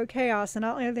pro chaos, and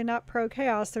not only are they not pro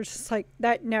chaos, they're just like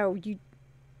that. No, you,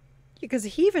 because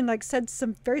he even like said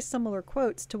some very similar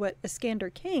quotes to what Iskander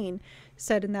Kane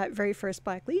said in that very first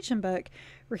Black Legion book,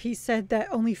 where he said that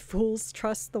only fools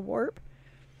trust the warp.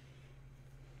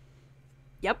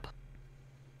 Yep.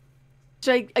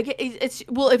 It's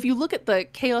well, if you look at the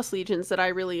Chaos Legions that I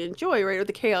really enjoy, right, or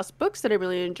the Chaos books that I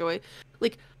really enjoy,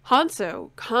 like Hanso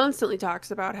constantly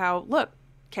talks about how, look,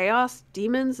 Chaos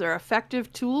demons are an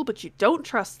effective tool, but you don't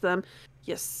trust them.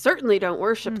 You certainly don't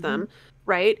worship them,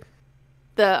 right?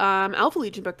 The Alpha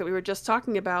Legion book that we were just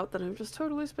talking about, that I've just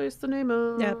totally spaced the name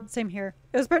of. Yeah, same here.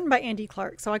 It was written by Andy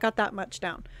Clark, so I got that much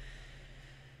down.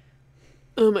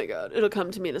 Oh my god, it'll come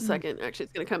to me in a second. Actually,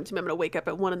 it's gonna come to me. I'm gonna wake up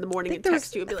at 1 a.m. and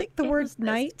text you and be like, the "What word was this?"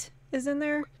 knight is in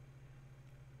there.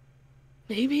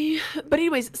 Maybe. But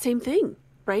anyways, same thing,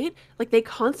 right? Like, they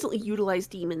constantly utilize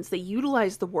demons. They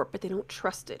utilize the warp, but they don't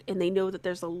trust it. And they know that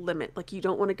there's a limit. Like, you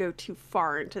don't want to go too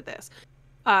far into this.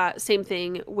 Same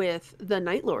thing with the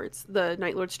Night Lords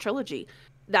trilogy.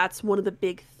 That's one of the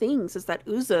big things, is that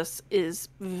Uzus is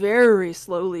very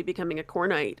slowly becoming a core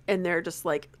knight. And they're just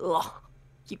like, ugh,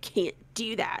 you can't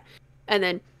do that. And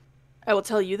then I will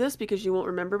tell you this because you won't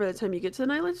remember by the time you get to the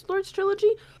Night Lords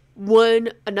trilogy.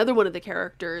 Another one of the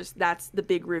characters, that's the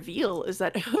big reveal, is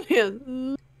that,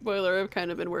 spoiler, I've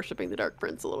kind of been worshiping the Dark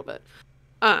Prince a little bit.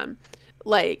 And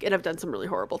I've done some really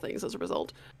horrible things as a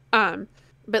result.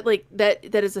 But like that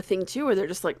is a thing too, where they're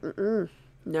just like,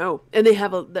 no. And they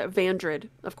have the Vandred,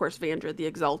 of course, Vandred, the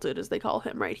Exalted, as they call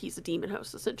him, right? He's a demon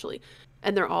host, essentially.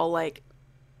 And they're all like,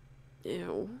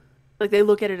 ew. Like, they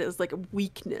look at it as like a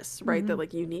weakness, right? That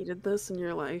like, you needed this in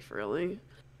your life, really.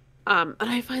 And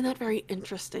I find that very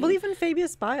interesting. Well, even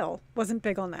Fabius Bile wasn't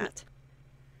big on that.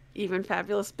 Even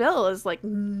Fabulous Bill is like,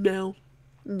 no,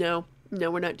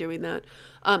 we're not doing that.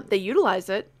 They utilize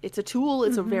it. It's a tool.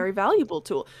 It's a very valuable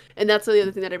tool. And that's the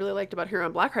other thing that I really liked about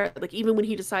Huron Blackheart. Like, even when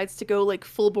he decides to go like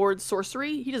full board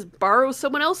sorcery, he just borrows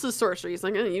someone else's sorcery. He's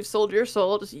like, you've sold your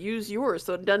soul, I'll just use yours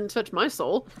so it doesn't touch my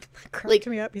soul. Cracked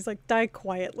me up. He's like, die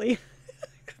quietly.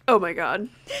 Oh my god.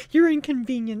 You're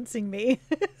inconveniencing me.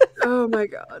 Oh my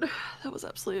god. That was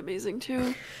absolutely amazing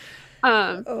too.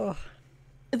 Um, Oh,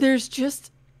 there's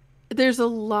a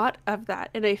lot of that,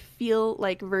 and I feel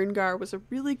like Verngar was a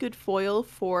really good foil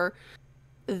for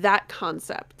that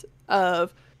concept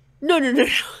of no, no, no,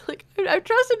 no. Like I've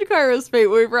trusted Kairo's Fate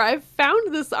Waver. I've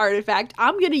found this artifact.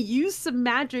 I'm gonna use some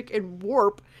magic and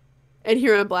warp. And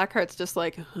Huron Blackheart's just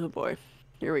like, oh boy,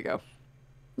 here we go.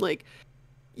 Like,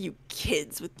 you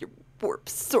kids with your warp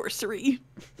sorcery,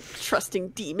 trusting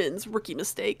demons, rookie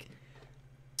mistake.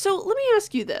 So let me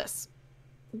ask you this: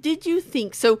 did you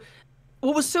think so?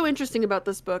 What was so interesting about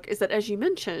this book is that, as you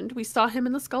mentioned, we saw him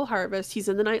in the Skull Harvest. He's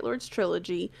in the Night Lords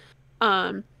trilogy.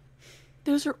 Um,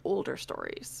 those are older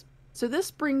stories. So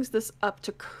this brings this up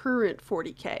to current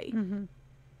 40k. mm-hmm.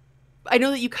 I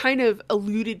know that you kind of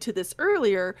alluded to this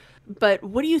earlier, but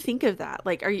what do you think of that?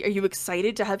 Like, are you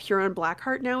excited to have Huron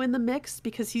Blackheart now in the mix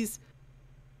because he's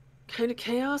kind of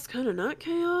chaos, kind of not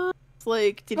chaos?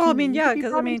 Like, did Well, he I mean, need yeah, to be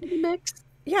because brought into the mix?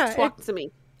 yeah, Talk to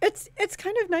me. it's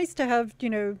kind of nice to have,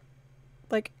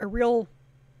 like a real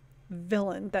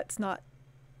villain that's not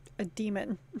a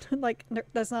demon. Like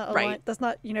that's not aligned. Right. That's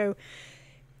not,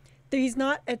 he's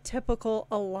not a typical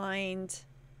aligned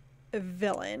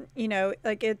villain.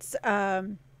 Like it's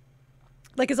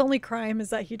like his only crime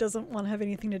is that he doesn't want to have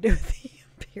anything to do with the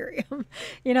Imperium.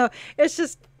 It's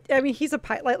just, I mean, he's a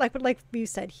pirate. Like you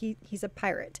said, he's a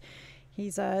pirate.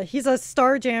 He's a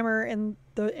starjammer in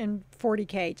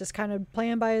 40k, just kind of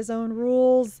playing by his own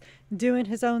rules, doing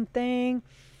his own thing.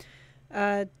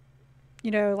 Likes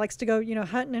to go,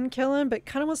 hunting and killing, but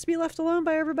kind of wants to be left alone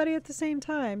by everybody at the same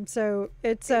time. So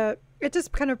it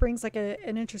just kind of brings like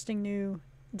an interesting new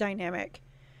dynamic.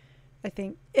 I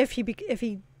think if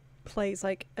he plays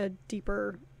like a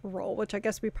deeper role, which I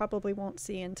guess we probably won't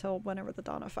see until whenever the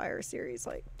Dawn of Fire series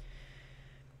like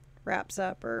wraps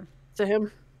up or To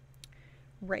him,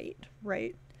 right.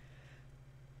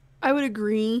 I would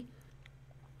agree.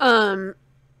 I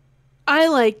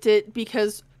liked it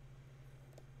because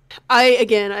I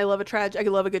love I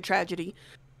love a good tragedy.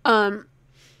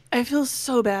 I feel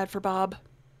so bad for Bob.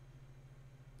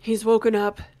 He's woken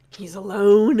up, he's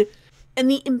alone,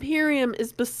 and the Imperium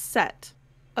is beset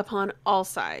upon all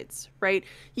sides, right?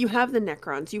 You have the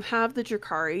Necrons, you have the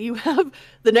Drakari, you have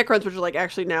the Necrons, which are like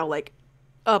actually now like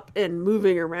up and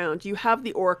moving around. You have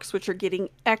the Orcs, which are getting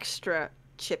extra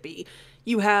chippy.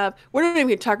 We're not even going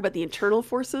to talk about the internal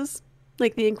forces,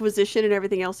 like the Inquisition and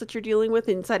everything else that you're dealing with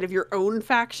inside of your own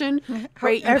faction,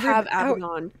 right? You have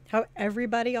Abaddon. How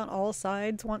everybody on all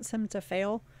sides wants him to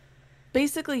fail.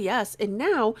 Basically, yes. And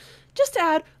now, just to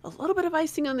add a little bit of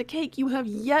icing on the cake, you have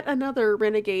yet another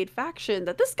renegade faction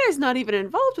that this guy's not even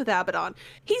involved with Abaddon.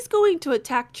 He's going to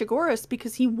attack Chagoras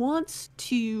because he wants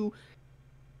to...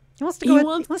 He wants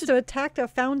to attack a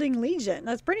founding legion.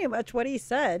 That's pretty much what he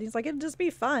said. He's like, it'd just be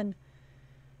fun.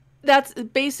 That's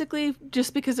basically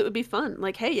just because it would be fun.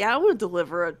 Like, hey, yeah, I want to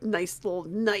deliver a nice little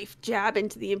knife jab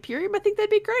into the Imperium. I think that'd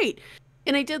be great.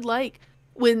 And I did like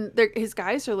when his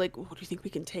guys are like, well, do you think we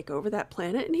can take over that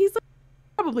planet? And he's like,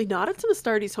 probably not. It's an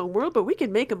Astartes homeworld, but we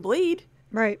can make him bleed.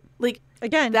 Right. Like,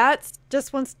 again, that's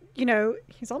just wants,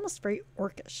 he's almost very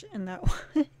orcish in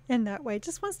that way.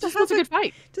 Just wants to have a good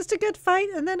fight. Just a good fight.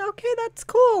 And then, okay, that's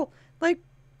cool. Like,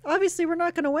 obviously we're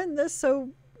not going to win this. So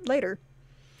later.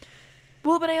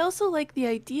 Well, but I also like the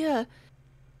idea.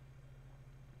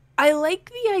 I like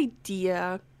the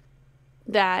idea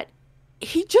that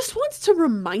he just wants to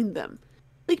remind them.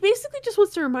 Like, basically just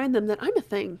wants to remind them that I'm a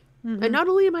thing. Mm-hmm. And not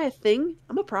only am I a thing,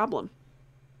 I'm a problem.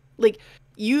 Like,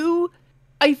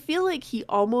 I feel like he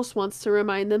almost wants to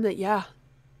remind them that, yeah,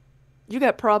 you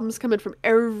got problems coming from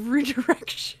every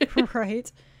direction.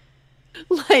 Right.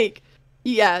 Like,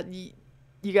 yeah,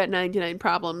 you got 99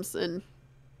 problems and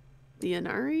the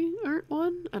Inari aren't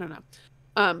one? I don't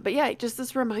know. But yeah, just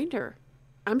this reminder.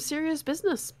 I'm serious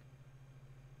business.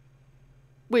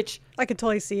 Which I could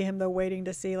totally see him though waiting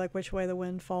to see like which way the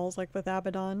wind falls, like with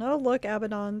Abaddon. Oh look,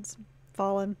 Abaddon's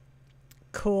fallen.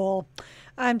 Cool.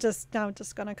 I'm just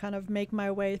gonna kind of make my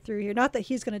way through here. Not that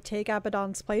he's gonna take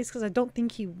Abaddon's place, because I don't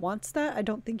think he wants that. I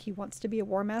don't think he wants to be a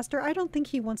war master. I don't think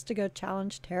he wants to go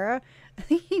challenge Terra. I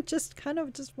think he just kind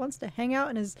of just wants to hang out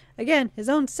in his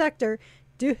own sector,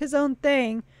 do his own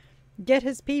thing, get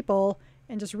his people,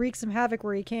 and just wreak some havoc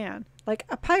where he can. Like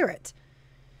a pirate.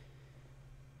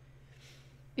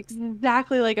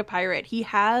 exactly like a pirate. He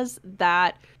has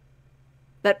that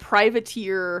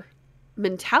privateer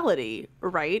mentality,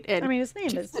 right? And I mean, his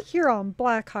name is Huron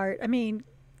Blackheart. I mean,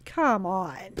 come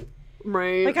on.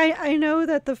 Right. Like, I know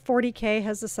that the 40k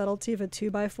has the subtlety of a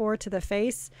 2x4 to the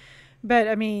face, but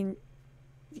I mean,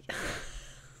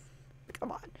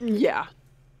 come on. Yeah.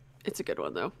 It's a good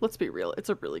one, though. Let's be real. It's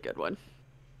a really good one.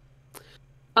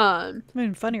 I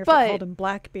mean, funnier if they But called him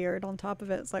Blackbeard on top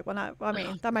of it. It's like, well, not. I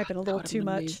mean, that might have been a that little would have too been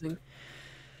much. amazing.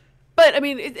 But I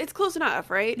mean, it's close enough,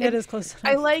 right? It is close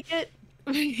I enough. like it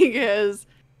because,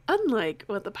 unlike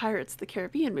what the Pirates of the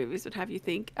Caribbean movies would have you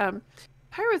think,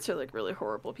 pirates are like really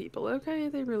horrible people. Okay,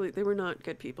 they were not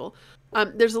good people.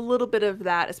 There's a little bit of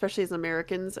that, especially as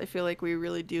Americans. I feel like we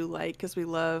really do like, because we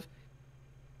love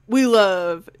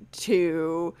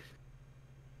to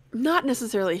not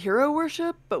necessarily hero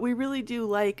worship, but we really do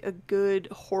like a good,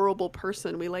 horrible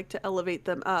person. We like to elevate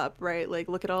them up, right? Like,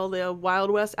 look at all the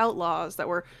Wild West outlaws that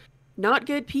were not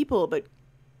good people, but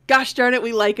gosh darn it,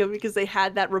 we like them because they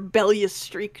had that rebellious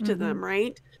streak to them,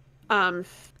 right? That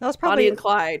was Bonnie probably and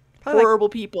Clyde, like horrible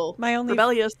people,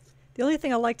 rebellious. the only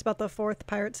thing I liked about the fourth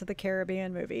Pirates of the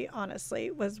Caribbean movie, honestly,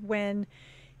 was when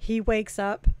he wakes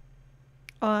up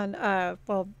on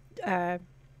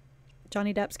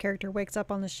Johnny Depp's character wakes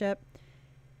up on the ship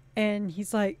and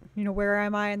he's like, you know, where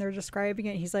am I? And they're describing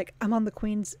it. He's like, I'm on the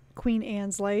Queen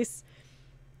Anne's lace.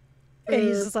 And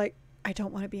he's just like, I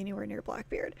don't want to be anywhere near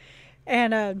Blackbeard.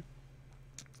 And of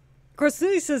course, as soon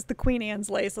as he says the Queen Anne's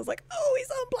lace, I was like, oh,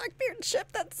 he's on Blackbeard's ship.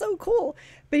 That's so cool.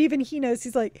 But even he knows,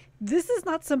 he's like, this is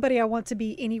not somebody I want to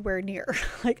be anywhere near.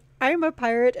 Like, I'm a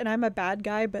pirate and I'm a bad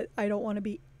guy, but I don't want to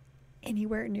be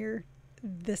anywhere near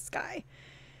this guy.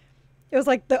 It was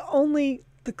like the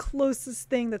closest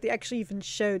thing that they actually even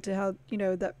showed to how, you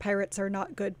know, that pirates are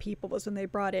not good people was when they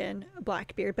brought in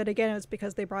Blackbeard. But again, it was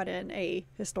because they brought in a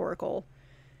historical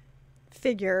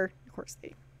figure. Of course,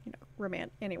 they, you know,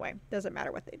 anyway, doesn't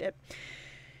matter what they did.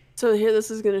 So here, this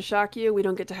is going to shock you. We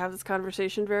don't get to have this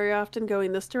conversation very often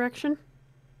going this direction.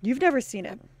 You've never seen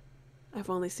it. I've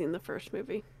only seen the first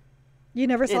movie. You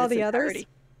never saw the others?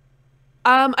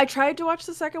 I tried to watch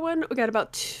the second one. We got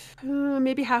about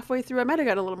maybe halfway through. I might have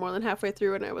got a little more than halfway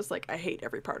through, and I was like, I hate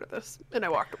every part of this, and I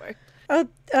walked away.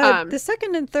 The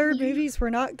second and third movies were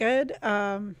not good.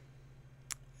 I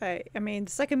mean,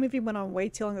 the second movie went on way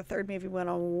too long. The third movie went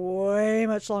on way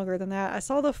much longer than that. I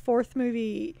saw the fourth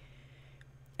movie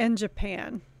in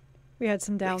Japan. We had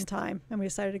some downtime, and we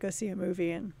decided to go see a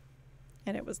movie, and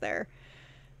it was there.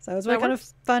 So it was really kind of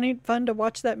fun to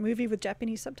watch that movie with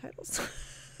Japanese subtitles.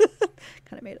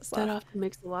 Kind of made us laugh. That often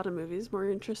makes a lot of movies more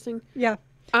interesting. Yeah.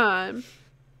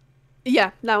 Yeah,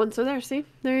 that one. So there, see?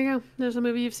 There you go. There's a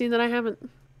movie you've seen that I haven't.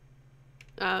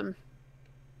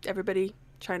 Everybody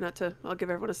try not to, I'll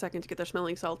give everyone a second to get their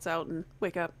smelling salts out and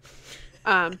wake up.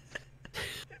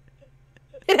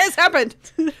 It has happened.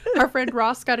 Our friend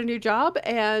Ross got a new job,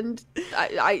 and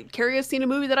Carrie has seen a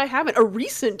movie that I haven't, a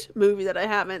recent movie that I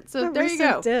haven't. So there you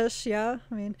go. Dish, yeah.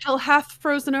 I mean, hell hath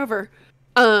frozen over.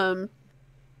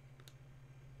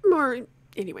 More,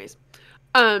 anyways.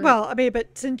 Well, I mean,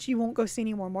 but since you won't go see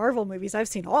any more Marvel movies, I've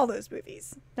seen all those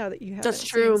movies now that you haven't. That's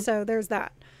true. So there's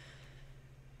that.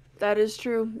 That is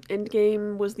true.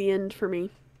 Endgame was the end for me.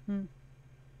 Hmm.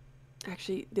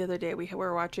 Actually, the other day we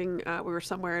were watching, we were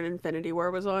somewhere and Infinity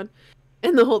War was on,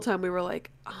 and the whole time we were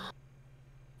like, oh,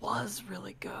 was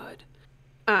really good.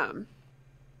 Loved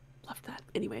that.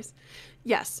 Anyways,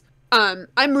 yes. I'm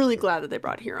really glad that they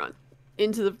brought Huron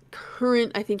into the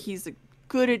current. I think he's a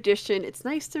good addition. It's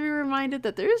nice to be reminded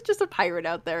that there is just a pirate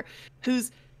out there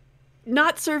who's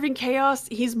not serving chaos.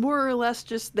 He's more or less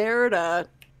just there to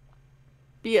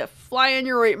be a fly in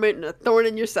your ointment and a thorn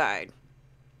in your side.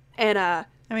 And I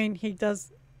mean, he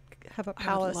does have a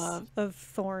palace of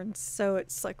thorns, so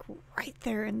it's like right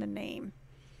there in the name.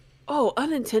 Oh,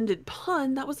 unintended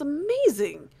pun. That was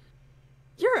amazing.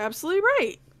 You're absolutely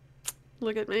right.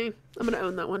 Look at me. I'm gonna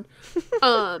own that one.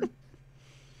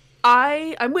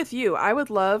 I'm with you. I would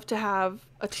love to have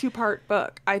a 2-part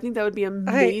book. I think that would be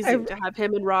amazing to have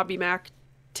him and Robbie Mac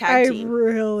tag team. I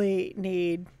really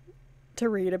need to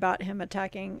read about him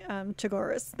attacking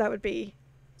Chagoris. That would be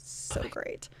so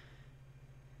great.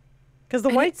 Because the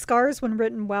White Scars, when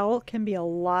written well, can be a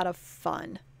lot of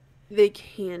fun. They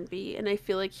can be, and I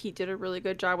feel like he did a really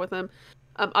good job with them.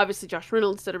 Obviously, Josh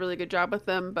Reynolds did a really good job with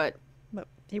them, but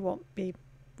he won't be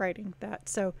writing that.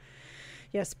 So,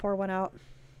 yes, pour one out.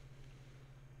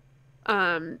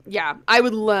 Yeah, I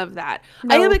would love that.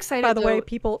 I am excited. By the way,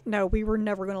 people, no, we were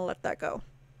never going to let that go.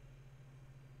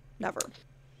 Never.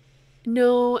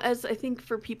 No, as I think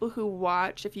for people who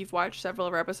watch, if you've watched several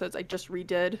of our episodes, I just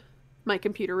redid my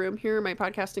computer room here, my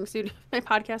podcasting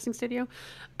studio.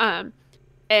 And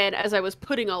as I was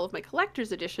putting all of my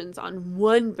collector's editions on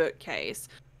one bookcase,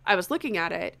 I was looking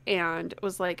at it and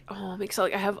was like, oh, I'm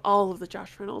excited. I have all of the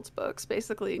Josh Reynolds books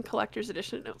basically in collector's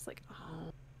edition. And I was like,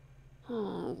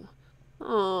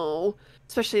 oh,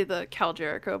 especially the Cal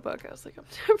Jericho book. I was like, I'm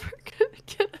never going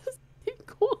to get a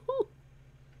sequel.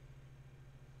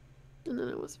 And then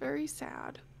it was very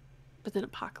sad. But then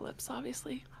Apocalypse,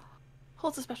 obviously,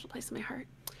 holds a special place in my heart.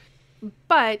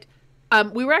 But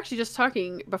we were actually just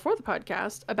talking before the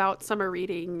podcast about summer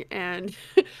reading, and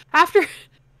after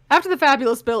the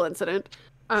Fabulous Bill incident,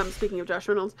 speaking of Josh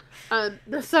Reynolds,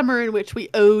 the summer in which we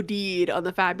OD'd on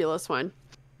the Fabulous one,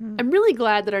 I'm really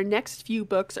glad that our next few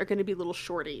books are going to be little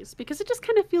shorties, because it just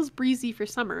kind of feels breezy for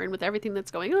summer, and with everything that's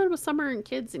going on with summer and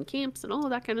kids and camps and all of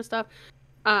that kind of stuff.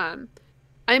 I'm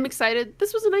excited.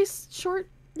 This was a nice, short,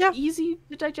 easy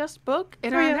to digest book,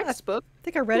 and our next book I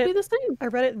think I read will be the same. I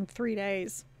read it in 3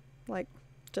 days. Like,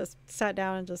 just sat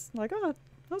down and just like, oh, that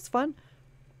was fun.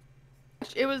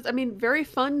 It was, I mean, very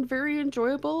fun, very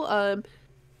enjoyable.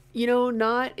 You know,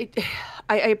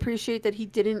 I appreciate that he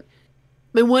didn't.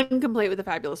 My one complaint with the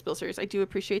Fabulous Bill series, I do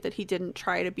appreciate that he didn't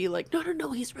try to be like,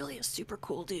 no, he's really a super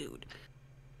cool dude.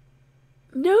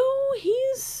 No,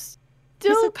 he's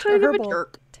still kind of a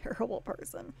jerk. Terrible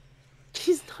person.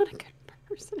 He's not a good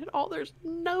person at all. There's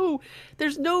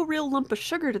no real lump of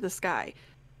sugar to this guy,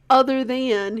 other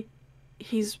than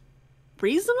he's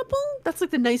reasonable. That's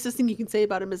like the nicest thing you can say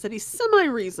about him, is that he's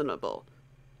semi-reasonable.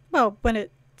 Well, when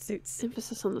it suits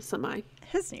emphasis on the semi.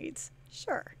 His needs,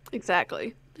 sure.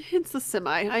 Exactly. Hence the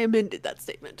semi. I amended that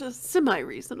statement to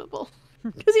semi-reasonable,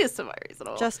 because he is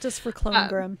semi-reasonable. Justice for Clone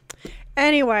Grim.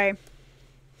 Anyway.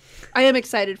 I am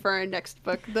excited for our next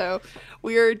book, though.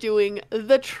 We are doing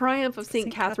The Triumph of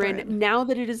St. Catherine. Now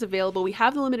that it is available, we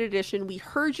have the limited edition. We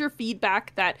heard your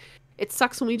feedback that it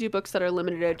sucks when we do books that are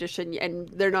limited edition and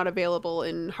they're not available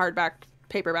in hardback,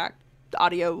 paperback,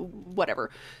 audio, whatever.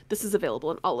 This is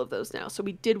available in all of those now. So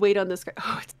we did wait on this guy.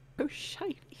 Oh, it's so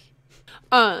shiny.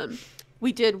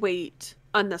 We did wait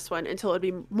on this one until it'd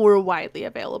be more widely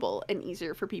available and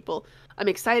easier for people. I'm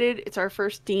excited. It's our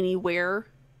first Dani Ware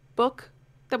book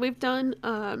that we've done.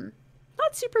 Not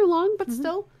super long, but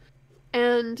still.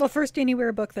 And first Dani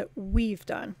Ware book that we've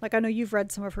done. Like, I know you've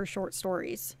read some of her short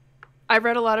stories. I've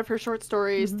read a lot of her short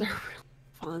stories. They're really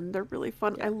fun. They're really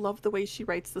fun. Yeah. I love the way she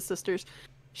writes the sisters.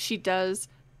 She does.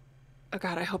 Oh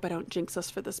God, I hope I don't jinx us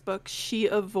for this book. She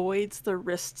avoids the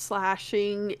wrist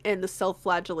slashing and the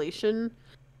self-flagellation,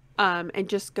 and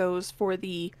just goes for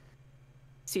the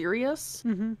serious,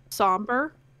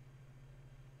 somber,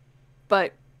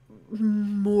 but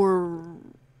more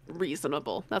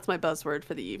reasonable. That's my buzzword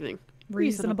for the evening.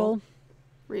 Reasonable.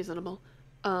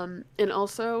 And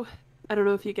also, I don't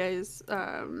know if you guys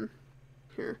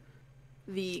here,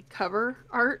 the cover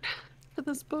art for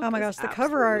this book. Oh my gosh, the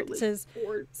cover art is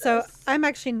gorgeous. So I'm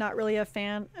actually not really a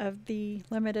fan of the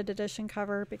limited edition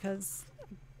cover because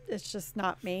it's just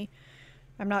not me.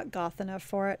 I'm not goth enough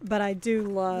for it, but I do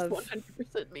love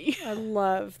 100% me. I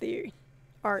love the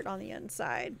art on the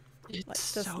inside.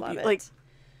 It's just so love it. Like,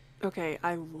 okay,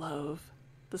 I love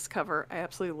this cover. I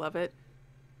absolutely love it.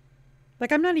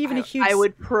 Like, I'm not even a huge... I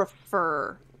would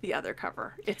prefer the other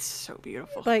cover. It's so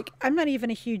beautiful. Like, I'm not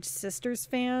even a huge Sisters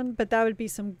fan, but that would be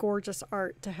some gorgeous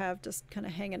art to have just kind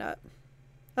of hanging up.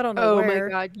 I don't know where. Oh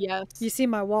my God, yes. You see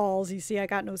my walls, you see I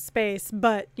got no space,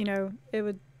 but, you know, it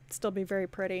would still be very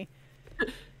pretty.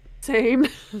 Same.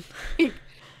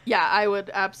 Yeah, I would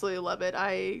absolutely love it.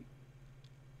 I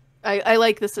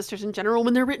like the Sisters in general.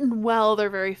 When they're written well, they're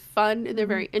very fun and they're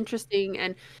very interesting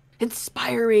and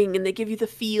inspiring, and they give you the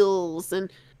feels.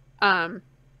 And when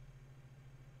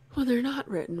they're not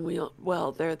written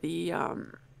well, they're the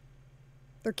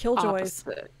they're killjoys.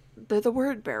 Opposite. They're the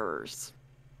word bearers.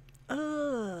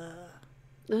 I'm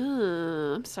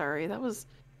sorry. That was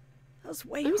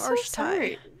way harsh. So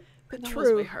sorry. But that true.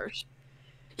 Was way harsh.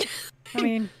 I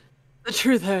mean, the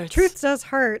truth hurts. Truth does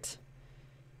hurt.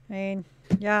 I mean,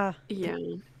 yeah. Yeah.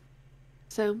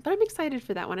 So, but I'm excited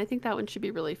for that one. I think that one should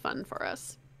be really fun for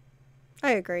us.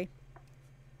 I agree.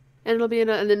 And it'll be and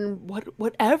then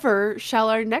whatever shall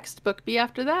our next book be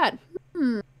after that?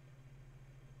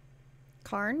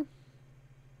 Karn?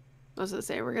 I was going to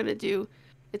say, we're going to do,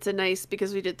 it's a nice,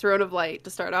 because we did Throne of Light to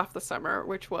start off the summer,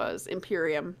 which was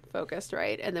Imperium focused,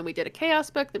 right? And then we did a Chaos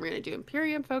book, then we're going to do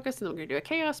Imperium focused, and then we're going to do a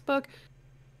Chaos book,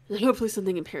 and then hopefully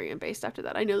something Imperium based after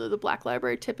that. I know that the Black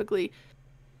Library typically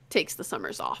takes the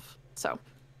summers off, so.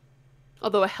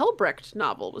 Although a Helbrecht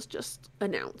novel was just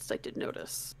announced, I did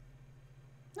notice.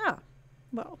 Oh,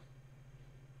 well,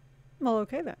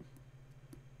 okay then.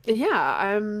 Yeah,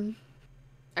 I'm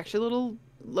actually a little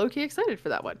low-key excited for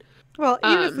that one. Well,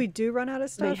 even if we do run out of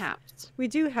stuff, mayhaps. We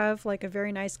do have like a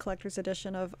very nice collector's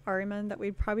edition of Ahriman that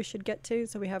we probably should get to.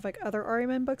 So we have like other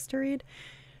Ahriman books to read,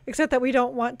 except that we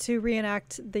don't want to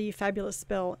reenact the Fabulous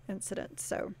Spill incident.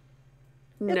 So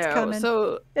it's coming.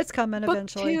 So it's coming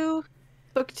eventually.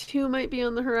 Book 2 might be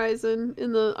on the horizon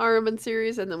in the Ahriman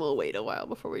series, and then we'll wait a while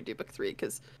before we do book 3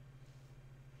 because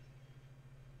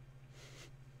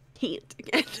hate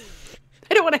again.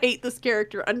 I don't want to hate this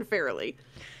character unfairly,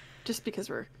 just because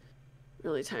we're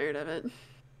really tired of it.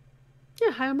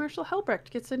 Yeah, High Marshal Helbrecht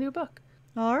gets a new book.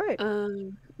 All right.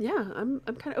 Yeah, I'm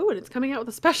kind of. Oh, and it's coming out with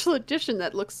a special edition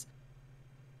that looks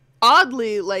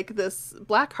oddly like this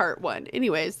Blackheart one.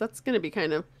 Anyways, that's gonna be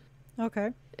kind of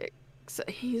Okay.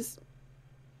 He's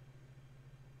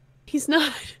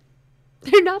not.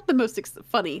 They're not the most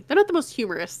funny. They're not the most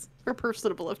humorous or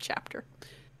personable of chapter.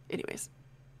 Anyways,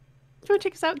 do you want to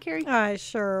take us out, Carrie? I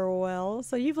sure will.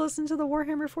 So you've listened to the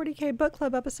Warhammer 40k book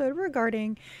club episode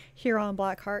regarding Huron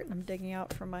Blackheart. I'm digging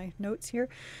out from my notes here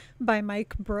by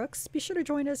Mike Brooks. Be sure to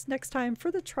join us next time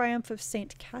for The Triumph of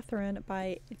St. Catherine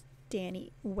by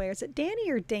Danny Ware. Is it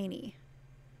Danny or Danny?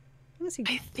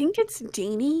 I think it's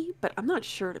Danny, but I'm not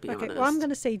sure, to be honest. Well, I'm going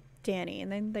to say Danny,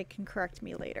 and then they can correct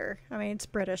me later. I mean, it's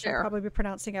British. I'll probably be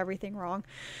pronouncing everything wrong.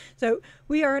 So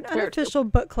we are an unofficial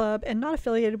book club and not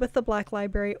affiliated with the Black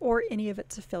Library or any of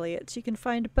its affiliates. You can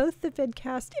find both the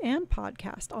vidcast and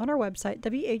podcast on our website,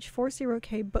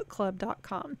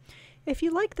 WH40kbookclub.com. If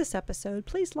you like this episode,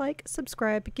 please like,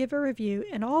 subscribe, give a review,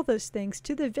 and all those things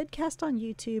to the vidcast on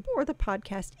YouTube or the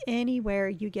podcast anywhere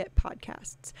you get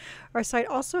podcasts. Our site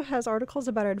also has articles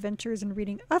about our adventures in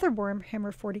reading other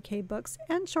Warhammer 40k books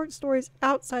and short stories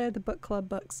outside of the book club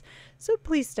books, so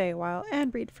please stay a while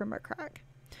and read from Macragge.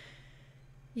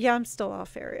 Yeah, I'm still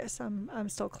Alfarius. I'm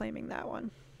still claiming that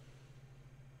one.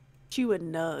 You a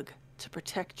nug to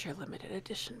protect your limited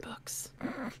edition books.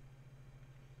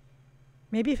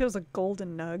 Maybe if it was a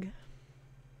golden nug.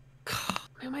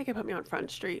 Man, why can't put me on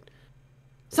Front Street?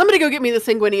 Somebody go get me the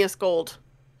Sanguinius gold.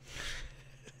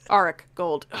 Auric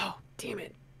gold. Oh, damn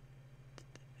it.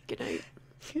 Good night.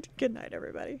 Good night,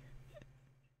 everybody.